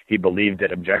like he believed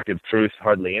in objective truth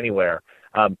hardly anywhere.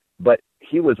 But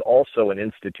he was also an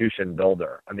institution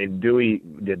builder. I mean, Dewey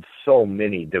did so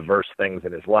many diverse things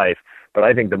in his life, but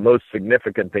I think the most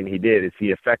significant thing he did is he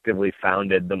effectively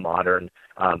founded the modern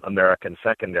American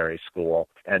secondary school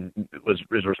and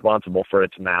is responsible for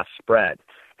its mass spread.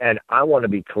 And I want to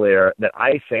be clear that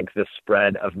I think the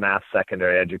spread of mass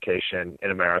secondary education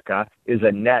in America is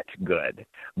a net good,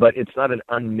 but it's not an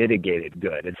unmitigated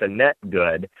good. It's a net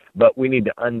good, but we need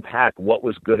to unpack what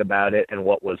was good about it and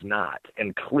what was not.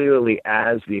 And clearly,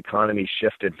 as the economy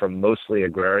shifted from mostly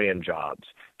agrarian jobs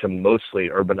to mostly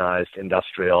urbanized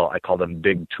industrial, I call them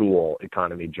big tool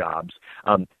economy jobs,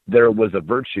 there was a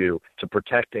virtue to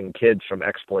protecting kids from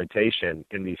exploitation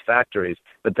in these factories,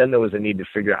 but then there was a need to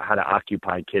figure out how to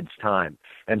occupy kids' time.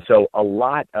 And so a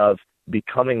lot of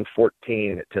becoming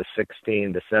 14 to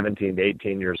 16 to 17 to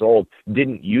 18 years old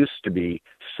didn't used to be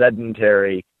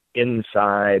sedentary,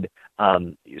 inside,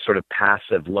 sort of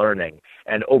passive learning.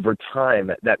 And over time,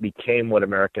 that became what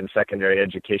American secondary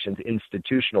education's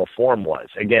institutional form was.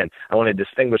 Again, I want to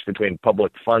distinguish between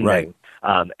public funding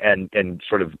and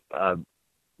sort of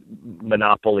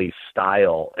monopoly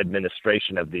style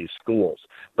administration of these schools.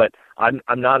 But I'm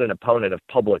not an opponent of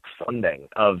public funding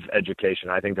of education.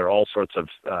 I think there are all sorts of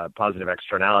positive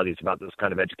externalities about those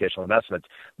kind of educational investments.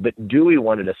 But Dewey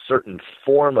wanted a certain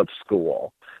form of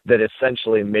school that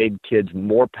essentially made kids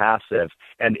more passive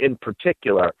and in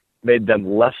particular made them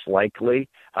less likely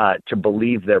to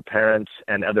believe their parents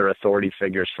and other authority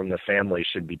figures from the family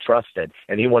should be trusted.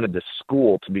 And he wanted the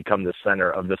school to become the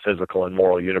center of the physical and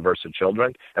moral universe of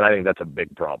children. And I think that's a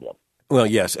big problem. Well,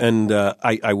 yes, and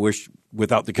I wish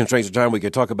without the constraints of time we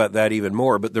could talk about that even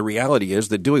more, but the reality is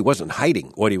that Dewey wasn't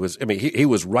hiding what he was. I mean, he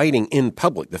was writing in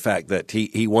public the fact that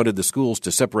he wanted the schools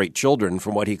to separate children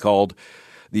from what he called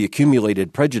the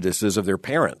accumulated prejudices of their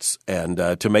parents and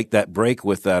to make that break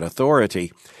with that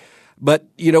authority. But,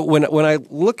 when I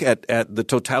look at the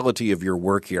totality of your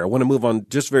work here, I want to move on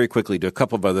just very quickly to a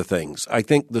couple of other things. I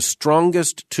think the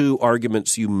strongest two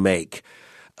arguments you make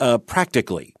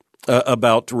practically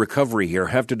about recovery here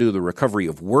have to do with the recovery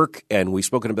of work, and we've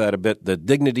spoken about a bit, the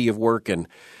dignity of work and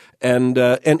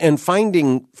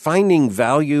finding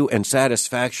value and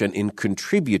satisfaction in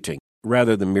contributing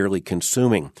rather than merely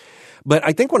consuming. But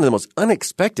I think one of the most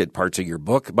unexpected parts of your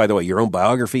book, by the way, your own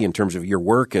biography in terms of your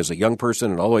work as a young person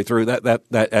and all the way through,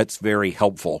 that's very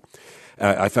helpful.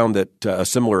 I found that a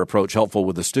similar approach helpful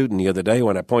with a student the other day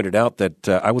when I pointed out that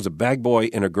I was a bag boy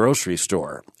in a grocery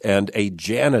store and a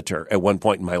janitor at one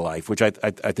point in my life, which I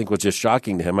think was just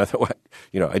shocking to him. I thought,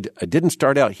 I didn't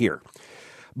start out here.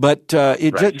 But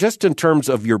just in terms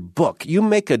of your book, you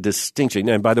make a distinction.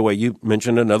 And by the way, you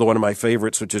mentioned another one of my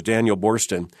favorites, which is Daniel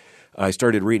Boorstin, I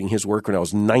started reading his work when I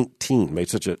was 19. Made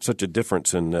such a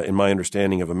difference in my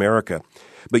understanding of America.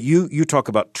 But you talk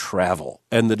about travel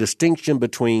and the distinction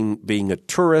between being a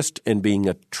tourist and being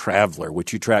a traveler,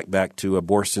 which you track back to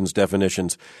Borston's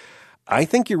definitions. I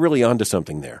think you're really onto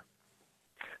something there.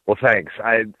 Well, thanks.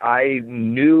 I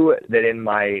knew that in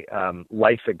my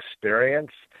life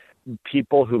experience,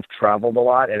 people who've traveled a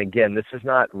lot, and again, this is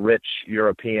not rich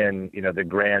European, the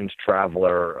grand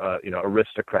traveler,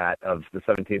 aristocrat of the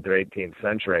 17th or 18th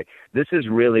century. This is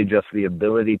really just the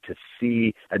ability to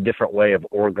see a different way of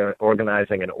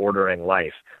organizing and ordering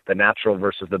life, the natural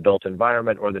versus the built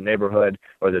environment, or the neighborhood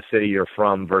or the city you're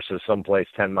from versus someplace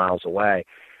 10 miles away.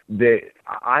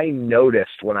 I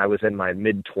noticed when I was in my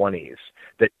mid-20s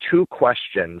that two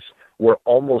questions were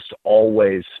almost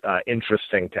always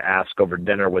interesting to ask over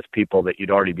dinner with people that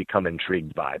you'd already become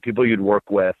intrigued by, people you'd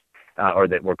work with or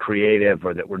that were creative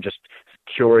or that were just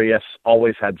curious,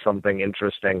 always had something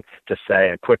interesting to say,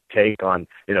 a quick take on,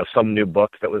 some new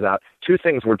book that was out. Two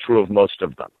things were true of most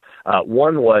of them.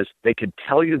 One was they could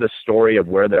tell you the story of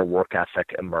where their work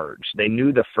ethic emerged. They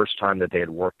knew the first time that they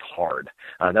had worked hard.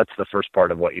 That's the first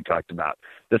part of what you talked about.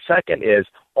 The second is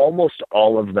almost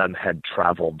all of them had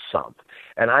traveled some.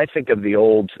 And I think of the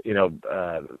old,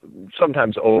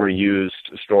 sometimes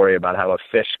overused story about how a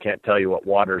fish can't tell you what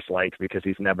water's like because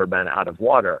he's never been out of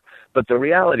water. But the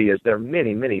reality is there are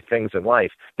many, many things in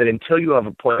life that until you have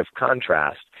a point of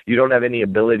contrast, you don't have any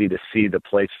ability to see the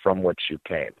place from which you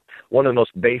came. One of the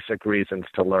most basic reasons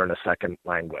to learn a second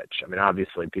language. I mean,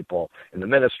 obviously people in the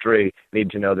ministry need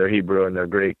to know their Hebrew and their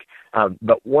Greek,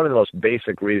 but one of the most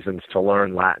basic reasons to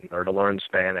learn Latin or to learn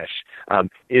Spanish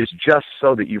is just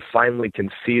so that you finally can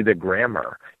see the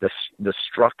grammar, the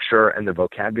structure and the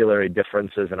vocabulary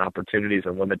differences and opportunities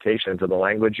and limitations of the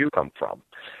language you come from.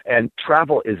 And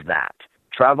travel is that.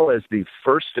 Travel is the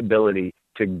first ability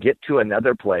to get to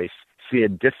another place, see a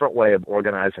different way of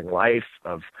organizing life,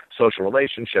 of social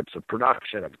relationships, of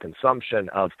production, of consumption,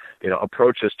 of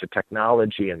approaches to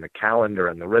technology and the calendar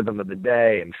and the rhythm of the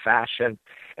day and fashion.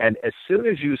 And as soon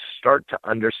as you start to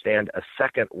understand a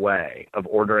second way of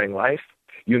ordering life,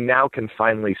 you now can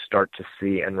finally start to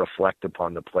see and reflect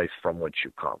upon the place from which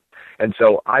you come. And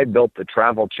so I built the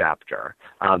travel chapter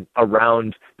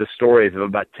around the stories of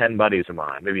about 10 buddies of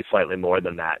mine, maybe slightly more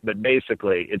than that. But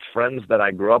basically, it's friends that I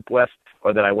grew up with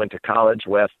or that I went to college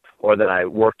with or that I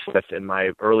worked with in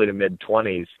my early to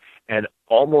mid-20s, and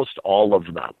almost all of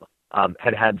them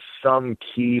had some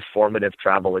key formative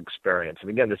travel experience. And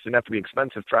again, this didn't have to be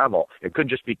expensive travel. It could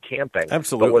just be camping.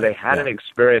 Absolutely. But where they had an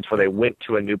experience where they went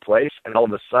to a new place and all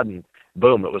of a sudden,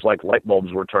 boom, it was like light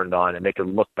bulbs were turned on and they could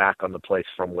look back on the place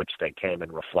from which they came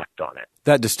and reflect on it.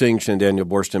 That distinction Daniel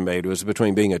Boorstin made was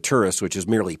between being a tourist, which is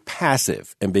merely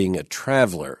passive, and being a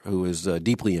traveler who is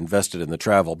deeply invested in the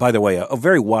travel. By the way, a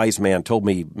very wise man told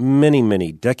me many,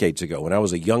 many decades ago when I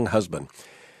was a young husband,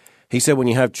 he said, when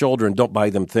you have children, don't buy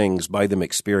them things, buy them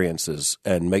experiences,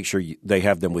 and make sure they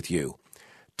have them with you.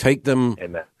 Take them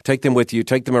with you.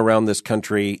 Take them around this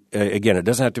country. Again, it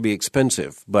doesn't have to be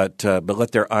expensive, but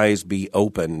let their eyes be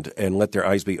opened, and let their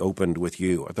eyes be opened with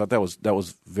you. I thought that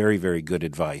was very, very good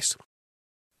advice.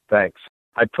 Thanks.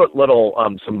 I put little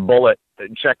some bullet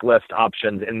checklist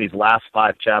options in these last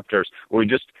 5 chapters where we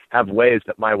just have ways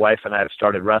that my wife and I have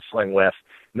started wrestling with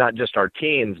not just our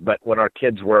teens, but when our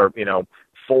kids were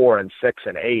 4 and 6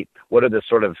 and 8, what are the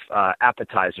sort of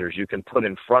appetizers you can put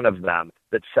in front of them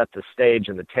that set the stage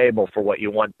and the table for what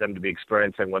you want them to be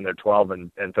experiencing when they're 12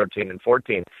 and 13 and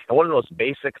 14. And one of the most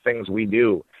basic things we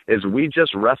do is we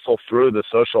just wrestle through the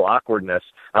social awkwardness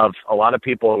of a lot of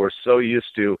people who are so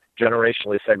used to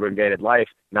generationally segregated life,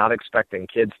 not expecting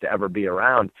kids to ever be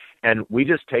around. And we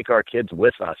just take our kids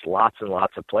with us lots and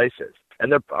lots of places.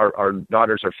 And our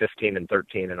daughters are 15 and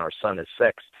 13, and our son is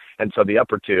 6. And so the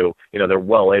upper two, they're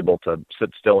well able to sit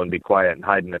still and be quiet and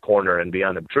hide in a corner and be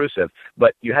unobtrusive.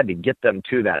 But you had to get them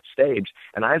to that stage.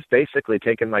 And I've basically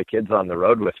taken my kids on the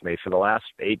road with me for the last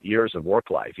 8 years of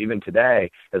work life. Even today,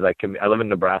 as I live in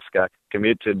Nebraska,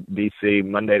 commute to D.C.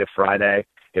 Monday to Friday,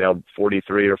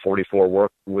 43 or 44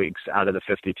 work weeks out of the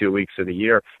 52 weeks of the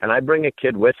year. And I bring a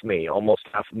kid with me almost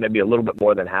half, maybe a little bit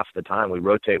more than half the time. We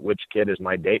rotate which kid is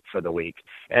my date for the week.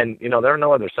 And, there are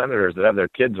no other senators that have their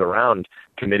kids around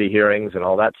committee hearings and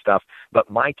all that stuff.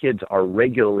 But my kids are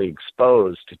regularly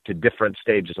exposed to different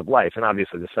stages of life. And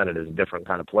obviously the Senate is a different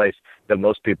kind of place than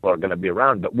most people are going to be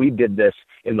around. But we did this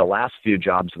in the last few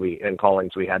jobs and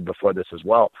callings we had before this as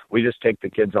well. We just take the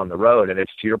kids on the road, and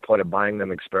it's to your point of buying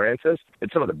them experiences.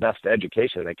 It's some of the best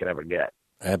education they can ever get.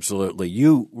 Absolutely.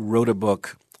 You wrote a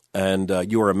book and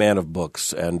you are a man of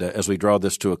books. And as we draw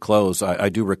this to a close, I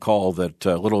do recall that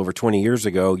a little over 20 years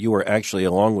ago, you were actually,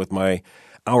 along with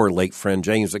our late friend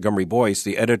James Montgomery Boyce,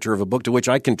 the editor of a book to which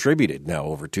I contributed now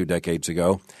over 2 decades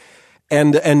ago.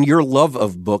 And your love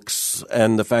of books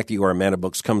and the fact that you are a man of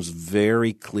books comes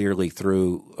very clearly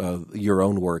through your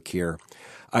own work here.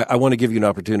 I want to give you an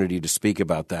opportunity to speak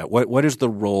about that. What is the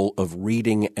role of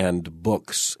reading and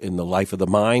books in the life of the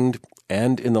mind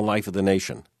and in the life of the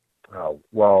nation? Oh,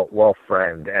 well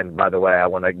framed. And by the way, I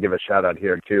want to give a shout out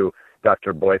here to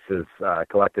Dr. Boyce's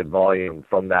collected volume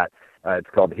from that. It's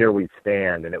called Here We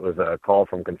Stand, and it was a call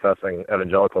from confessing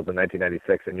evangelicals in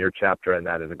 1996, and your chapter in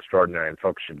that is extraordinary, and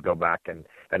folks should go back and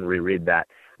reread that.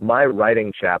 My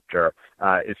writing chapter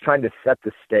is trying to set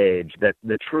the stage that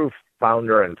the true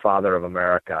founder and father of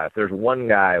America, if there's one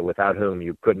guy without whom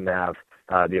you couldn't have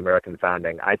the American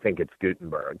founding, I think it's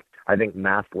Gutenberg. I think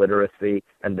math literacy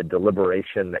and the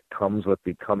deliberation that comes with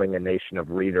becoming a nation of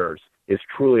readers is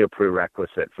truly a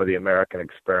prerequisite for the American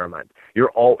experiment. You're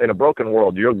all in a broken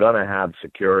world. You're going to have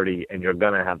security and you're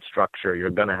going to have structure. You're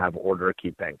going to have order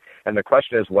keeping. And the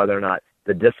question is whether or not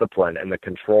the discipline and the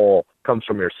control comes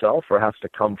from yourself or has to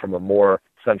come from a more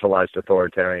centralized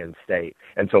authoritarian state.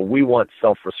 And so we want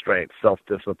self-restraint,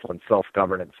 self-discipline,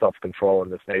 self-governance, self-control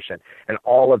in this nation. And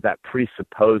all of that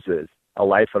presupposes a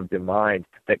life of the mind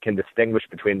that can distinguish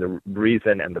between the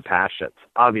reason and the passions.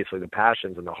 Obviously, the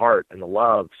passions and the heart and the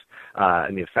loves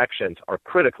and the affections are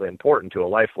critically important to a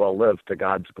life well lived to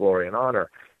God's glory and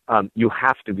honor. You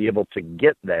have to be able to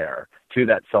get there to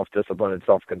that self-discipline and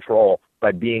self-control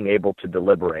by being able to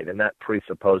deliberate. And that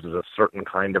presupposes a certain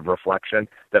kind of reflection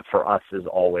that for us is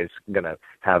always going to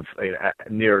have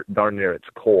darn near its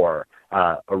core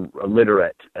a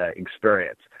literate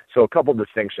experience. So a couple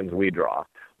distinctions we draw.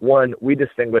 One, we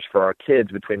distinguish for our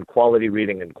kids between quality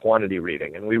reading and quantity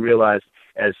reading. And we realized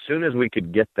as soon as we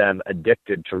could get them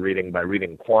addicted to reading by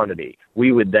reading quantity,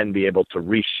 we would then be able to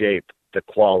reshape the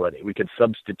quality. We could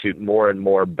substitute more and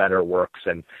more better works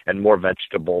and more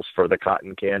vegetables for the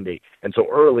cotton candy. And so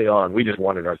early on, we just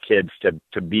wanted our kids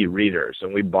to be readers.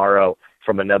 And we borrow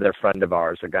from another friend of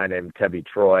ours, a guy named Tebby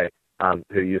Troy,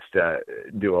 who used to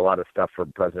do a lot of stuff for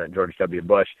President George W.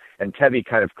 Bush. And Tebby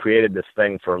kind of created this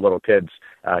thing for little kids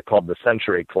called the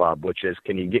Century Club, which is,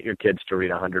 can you get your kids to read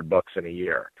 100 books in a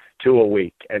year, 2 a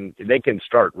week? And they can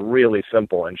start really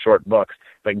simple and short books,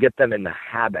 but get them in the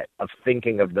habit of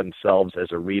thinking of themselves as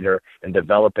a reader and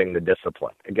developing the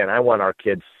discipline. Again, I want our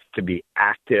kids to be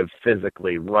active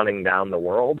physically running down the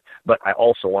world, but I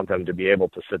also want them to be able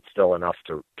to sit still enough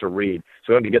to read.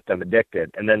 So we want to get them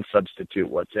addicted and then substitute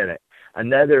what's in it.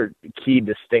 Another key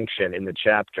distinction in the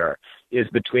chapter is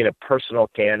between a personal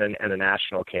canon and a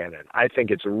national canon. I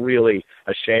think it's really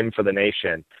a shame for the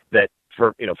nation that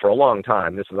for a long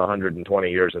time, this is 120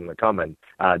 years in the coming,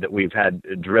 that we've had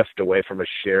drift away from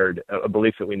a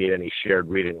belief that we need any shared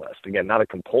reading list. Again, not a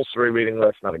compulsory reading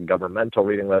list, not a governmental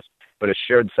reading list, but a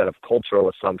shared set of cultural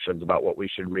assumptions about what we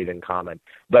should read in common.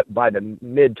 But by the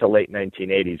mid to late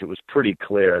 1980s, it was pretty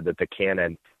clear that the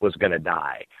canon was going to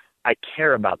die. I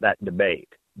care about that debate,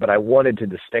 but I wanted to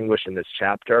distinguish in this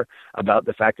chapter about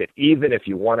the fact that even if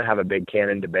you want to have a big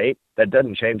canon debate, that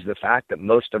doesn't change the fact that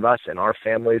most of us in our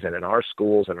families and in our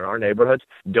schools and in our neighborhoods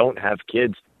don't have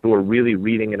kids who are really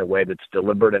reading in a way that's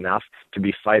deliberate enough to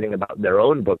be fighting about their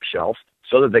own bookshelf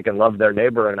so that they can love their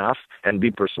neighbor enough and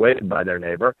be persuaded by their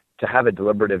neighbor to have a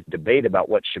deliberative debate about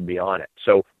what should be on it.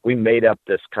 So we made up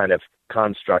this kind of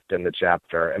construct in the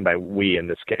chapter, and by we in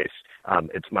this case,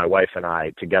 it's my wife and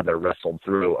I together wrestled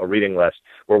through a reading list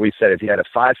where we said if you had a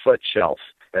 5-foot shelf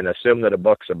and assume that a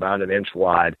book's about an inch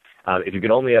wide, if you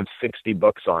could only have 60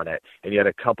 books on it, and you had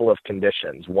a couple of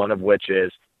conditions, one of which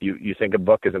is you think a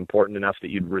book is important enough that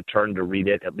you'd return to read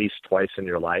it at least twice in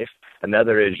your life.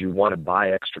 Another is you want to buy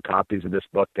extra copies of this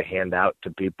book to hand out to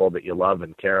people that you love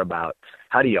and care about.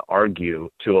 How do you argue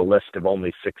to a list of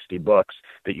only 60 books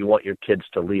that you want your kids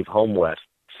to leave home with?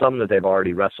 Some that they've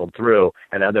already wrestled through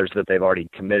and others that they've already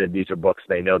committed. These are books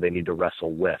they know they need to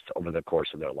wrestle with over the course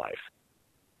of their life.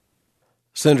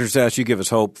 Senator Sasse, you give us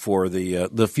hope for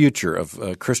the future of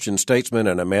a Christian statesman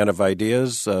and a man of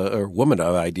ideas, or woman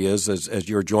of ideas, as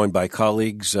you're joined by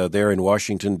colleagues there in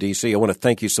Washington, D.C. I want to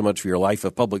thank you so much for your life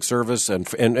of public service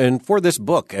and for this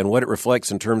book and what it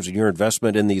reflects in terms of your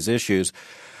investment in these issues.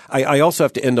 I also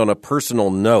have to end on a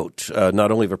personal note,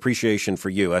 not only of appreciation for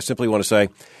you. I simply want to say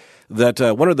that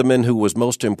one of the men who was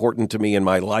most important to me in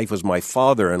my life was my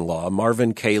father-in-law,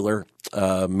 Marvin Kaler,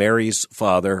 Mary's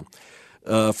father,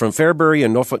 from Fairbury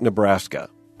in Norfolk, Nebraska,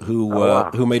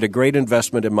 who made a great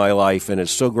investment in my life and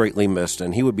is so greatly missed.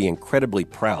 And he would be incredibly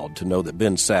proud to know that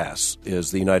Ben Sasse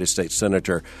is the United States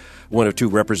Senator one of two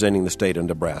representing the state of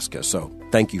Nebraska. So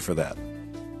thank you for that.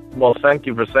 Well, thank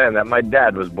you for saying that. My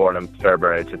dad was born in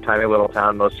Fairbury. It's a tiny little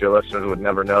town. Most of your listeners would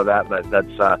never know that, but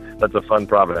that's a fun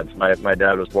providence. My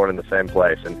dad was born in the same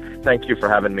place. And thank you for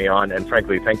having me on. And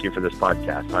frankly, thank you for this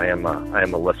podcast. I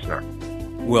am a listener.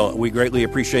 Well, we greatly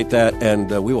appreciate that,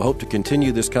 and we will hope to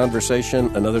continue this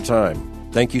conversation another time.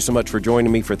 Thank you so much for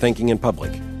joining me for Thinking in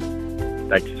Public.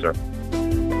 Thank you, sir.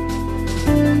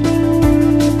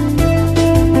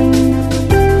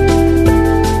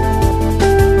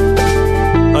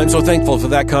 I'm so thankful for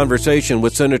that conversation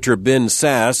with Senator Ben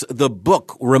Sasse. The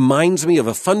book reminds me of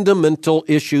a fundamental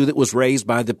issue that was raised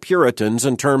by the Puritans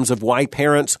in terms of why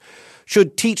parents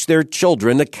should teach their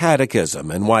children a catechism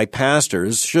and why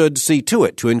pastors should see to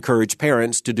it to encourage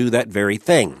parents to do that very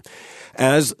thing.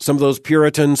 As some of those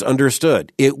Puritans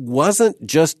understood, it wasn't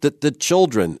just that the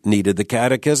children needed the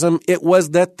catechism, it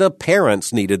was that the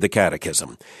parents needed the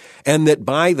catechism. And that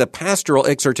by the pastoral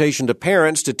exhortation to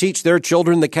parents to teach their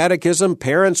children the catechism,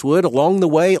 parents would along the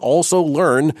way also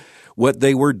learn what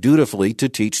they were dutifully to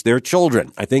teach their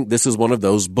children. I think this is one of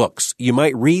those books. You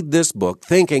might read this book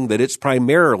thinking that it's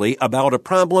primarily about a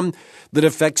problem that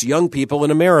affects young people in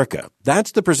America.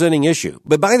 That's the presenting issue.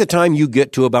 But by the time you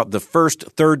get to about the first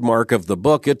third mark of the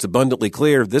book, it's abundantly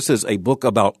clear this is a book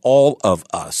about all of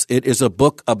us. It is a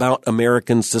book about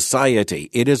American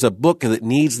society. It is a book that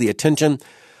needs the attention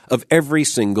of every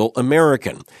single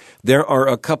American. There are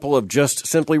a couple of just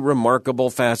simply remarkable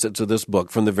facets of this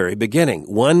book from the very beginning.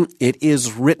 One, it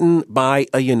is written by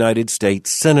a United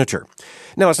States senator.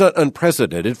 Now, it's not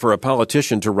unprecedented for a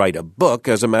politician to write a book.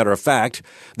 As a matter of fact,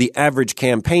 the average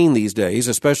campaign these days,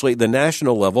 especially at the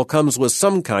national level, comes with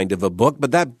some kind of a book,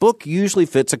 but that book usually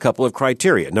fits a couple of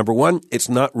criteria. Number one, it's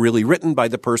not really written by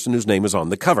the person whose name is on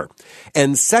the cover.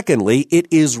 And secondly, it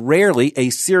is rarely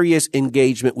a serious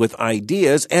engagement with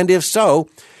ideas, and if so,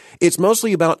 it's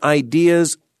mostly about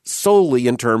ideas solely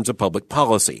in terms of public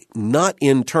policy, not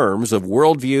in terms of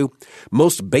worldview,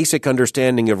 most basic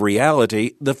understanding of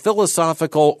reality, the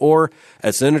philosophical or,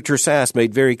 as Senator Sasse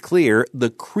made very clear, the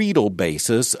creedal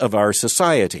basis of our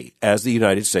society as the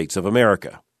United States of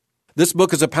America. This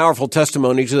book is a powerful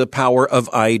testimony to the power of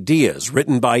ideas,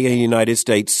 written by a United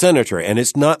States senator, and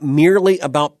it's not merely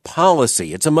about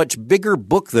policy. It's a much bigger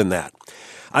book than that.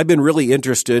 I've been really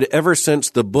interested ever since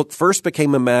the book first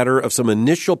became a matter of some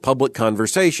initial public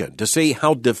conversation to see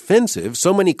how defensive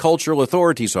so many cultural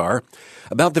authorities are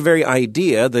about the very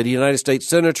idea that a United States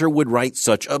senator would write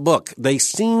such a book. They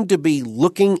seem to be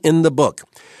looking in the book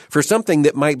for something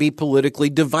that might be politically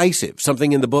divisive,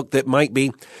 something in the book that might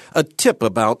be a tip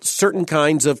about certain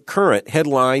kinds of current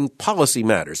headline policy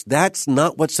matters. That's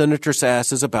not what Senator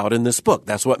Sasse is about in this book.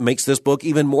 That's what makes this book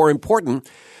even more important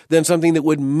than something that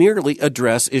would merely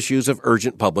address issues of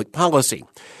urgent public policy.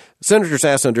 Senator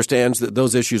Sasse understands that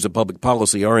those issues of public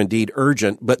policy are indeed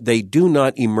urgent, but they do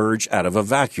not emerge out of a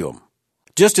vacuum.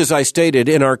 Just as I stated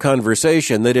in our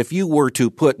conversation that if you were to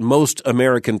put most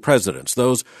American presidents,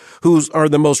 those whose are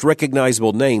the most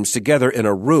recognizable names, together in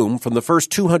a room from the first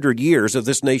 200 years of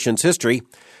this nation's history,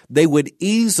 they would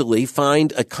easily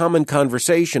find a common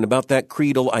conversation about that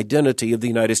creedal identity of the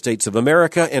United States of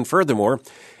America, and furthermore,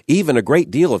 even a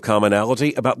great deal of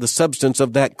commonality about the substance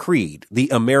of that creed, the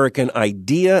American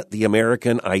idea, the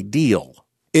American ideal.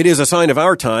 It is a sign of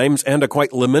our times, and a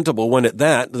quite lamentable one at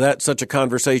that such a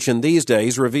conversation these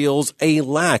days reveals a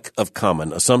lack of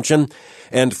common assumption,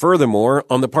 and furthermore,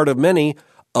 on the part of many,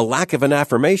 a lack of an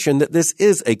affirmation that this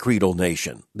is a creedal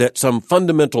nation, that some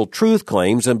fundamental truth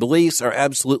claims and beliefs are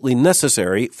absolutely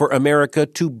necessary for America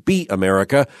to be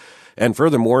America, and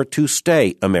furthermore, to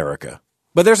stay America.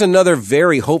 But there's another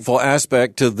very hopeful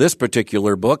aspect to this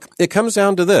particular book. It comes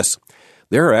down to this.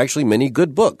 There are actually many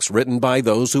good books written by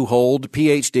those who hold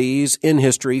PhDs in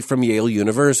history from Yale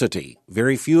University.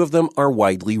 Very few of them are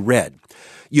widely read.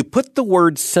 You put the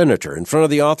word senator in front of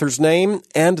the author's name,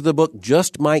 and the book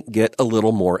just might get a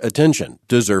little more attention,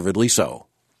 deservedly so.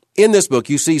 In this book,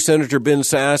 you see Senator Ben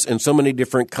Sasse in so many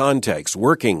different contexts,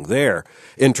 working there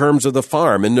in terms of the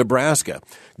farm in Nebraska.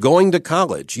 Going to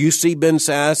college, you see Ben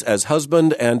Sasse as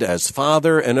husband and as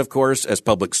father, and of course as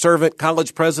public servant,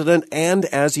 college president, and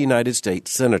as United States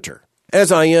Senator.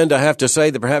 As I end, I have to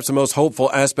say that perhaps the most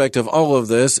hopeful aspect of all of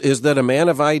this is that a man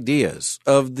of ideas,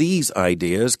 of these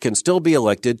ideas, can still be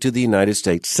elected to the United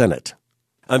States Senate.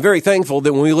 I'm very thankful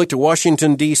that when we look to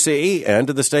Washington, D.C., and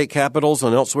to the state capitals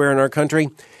and elsewhere in our country,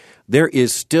 there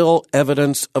is still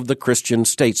evidence of the Christian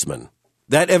statesman.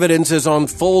 That evidence is on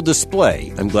full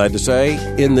display, I'm glad to say,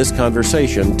 in this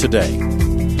conversation today.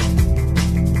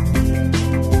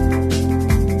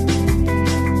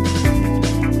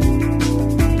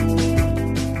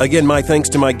 Again, my thanks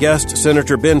to my guest,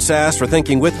 Senator Ben Sasse, for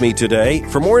thinking with me today.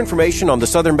 For more information on the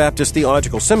Southern Baptist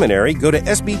Theological Seminary, go to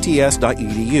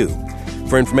sbts.edu.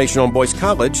 For information on Boyce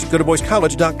College, go to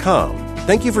boycecollege.com.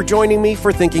 Thank you for joining me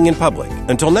for Thinking in Public.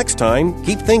 Until next time,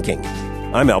 keep thinking.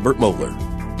 I'm Albert Mohler.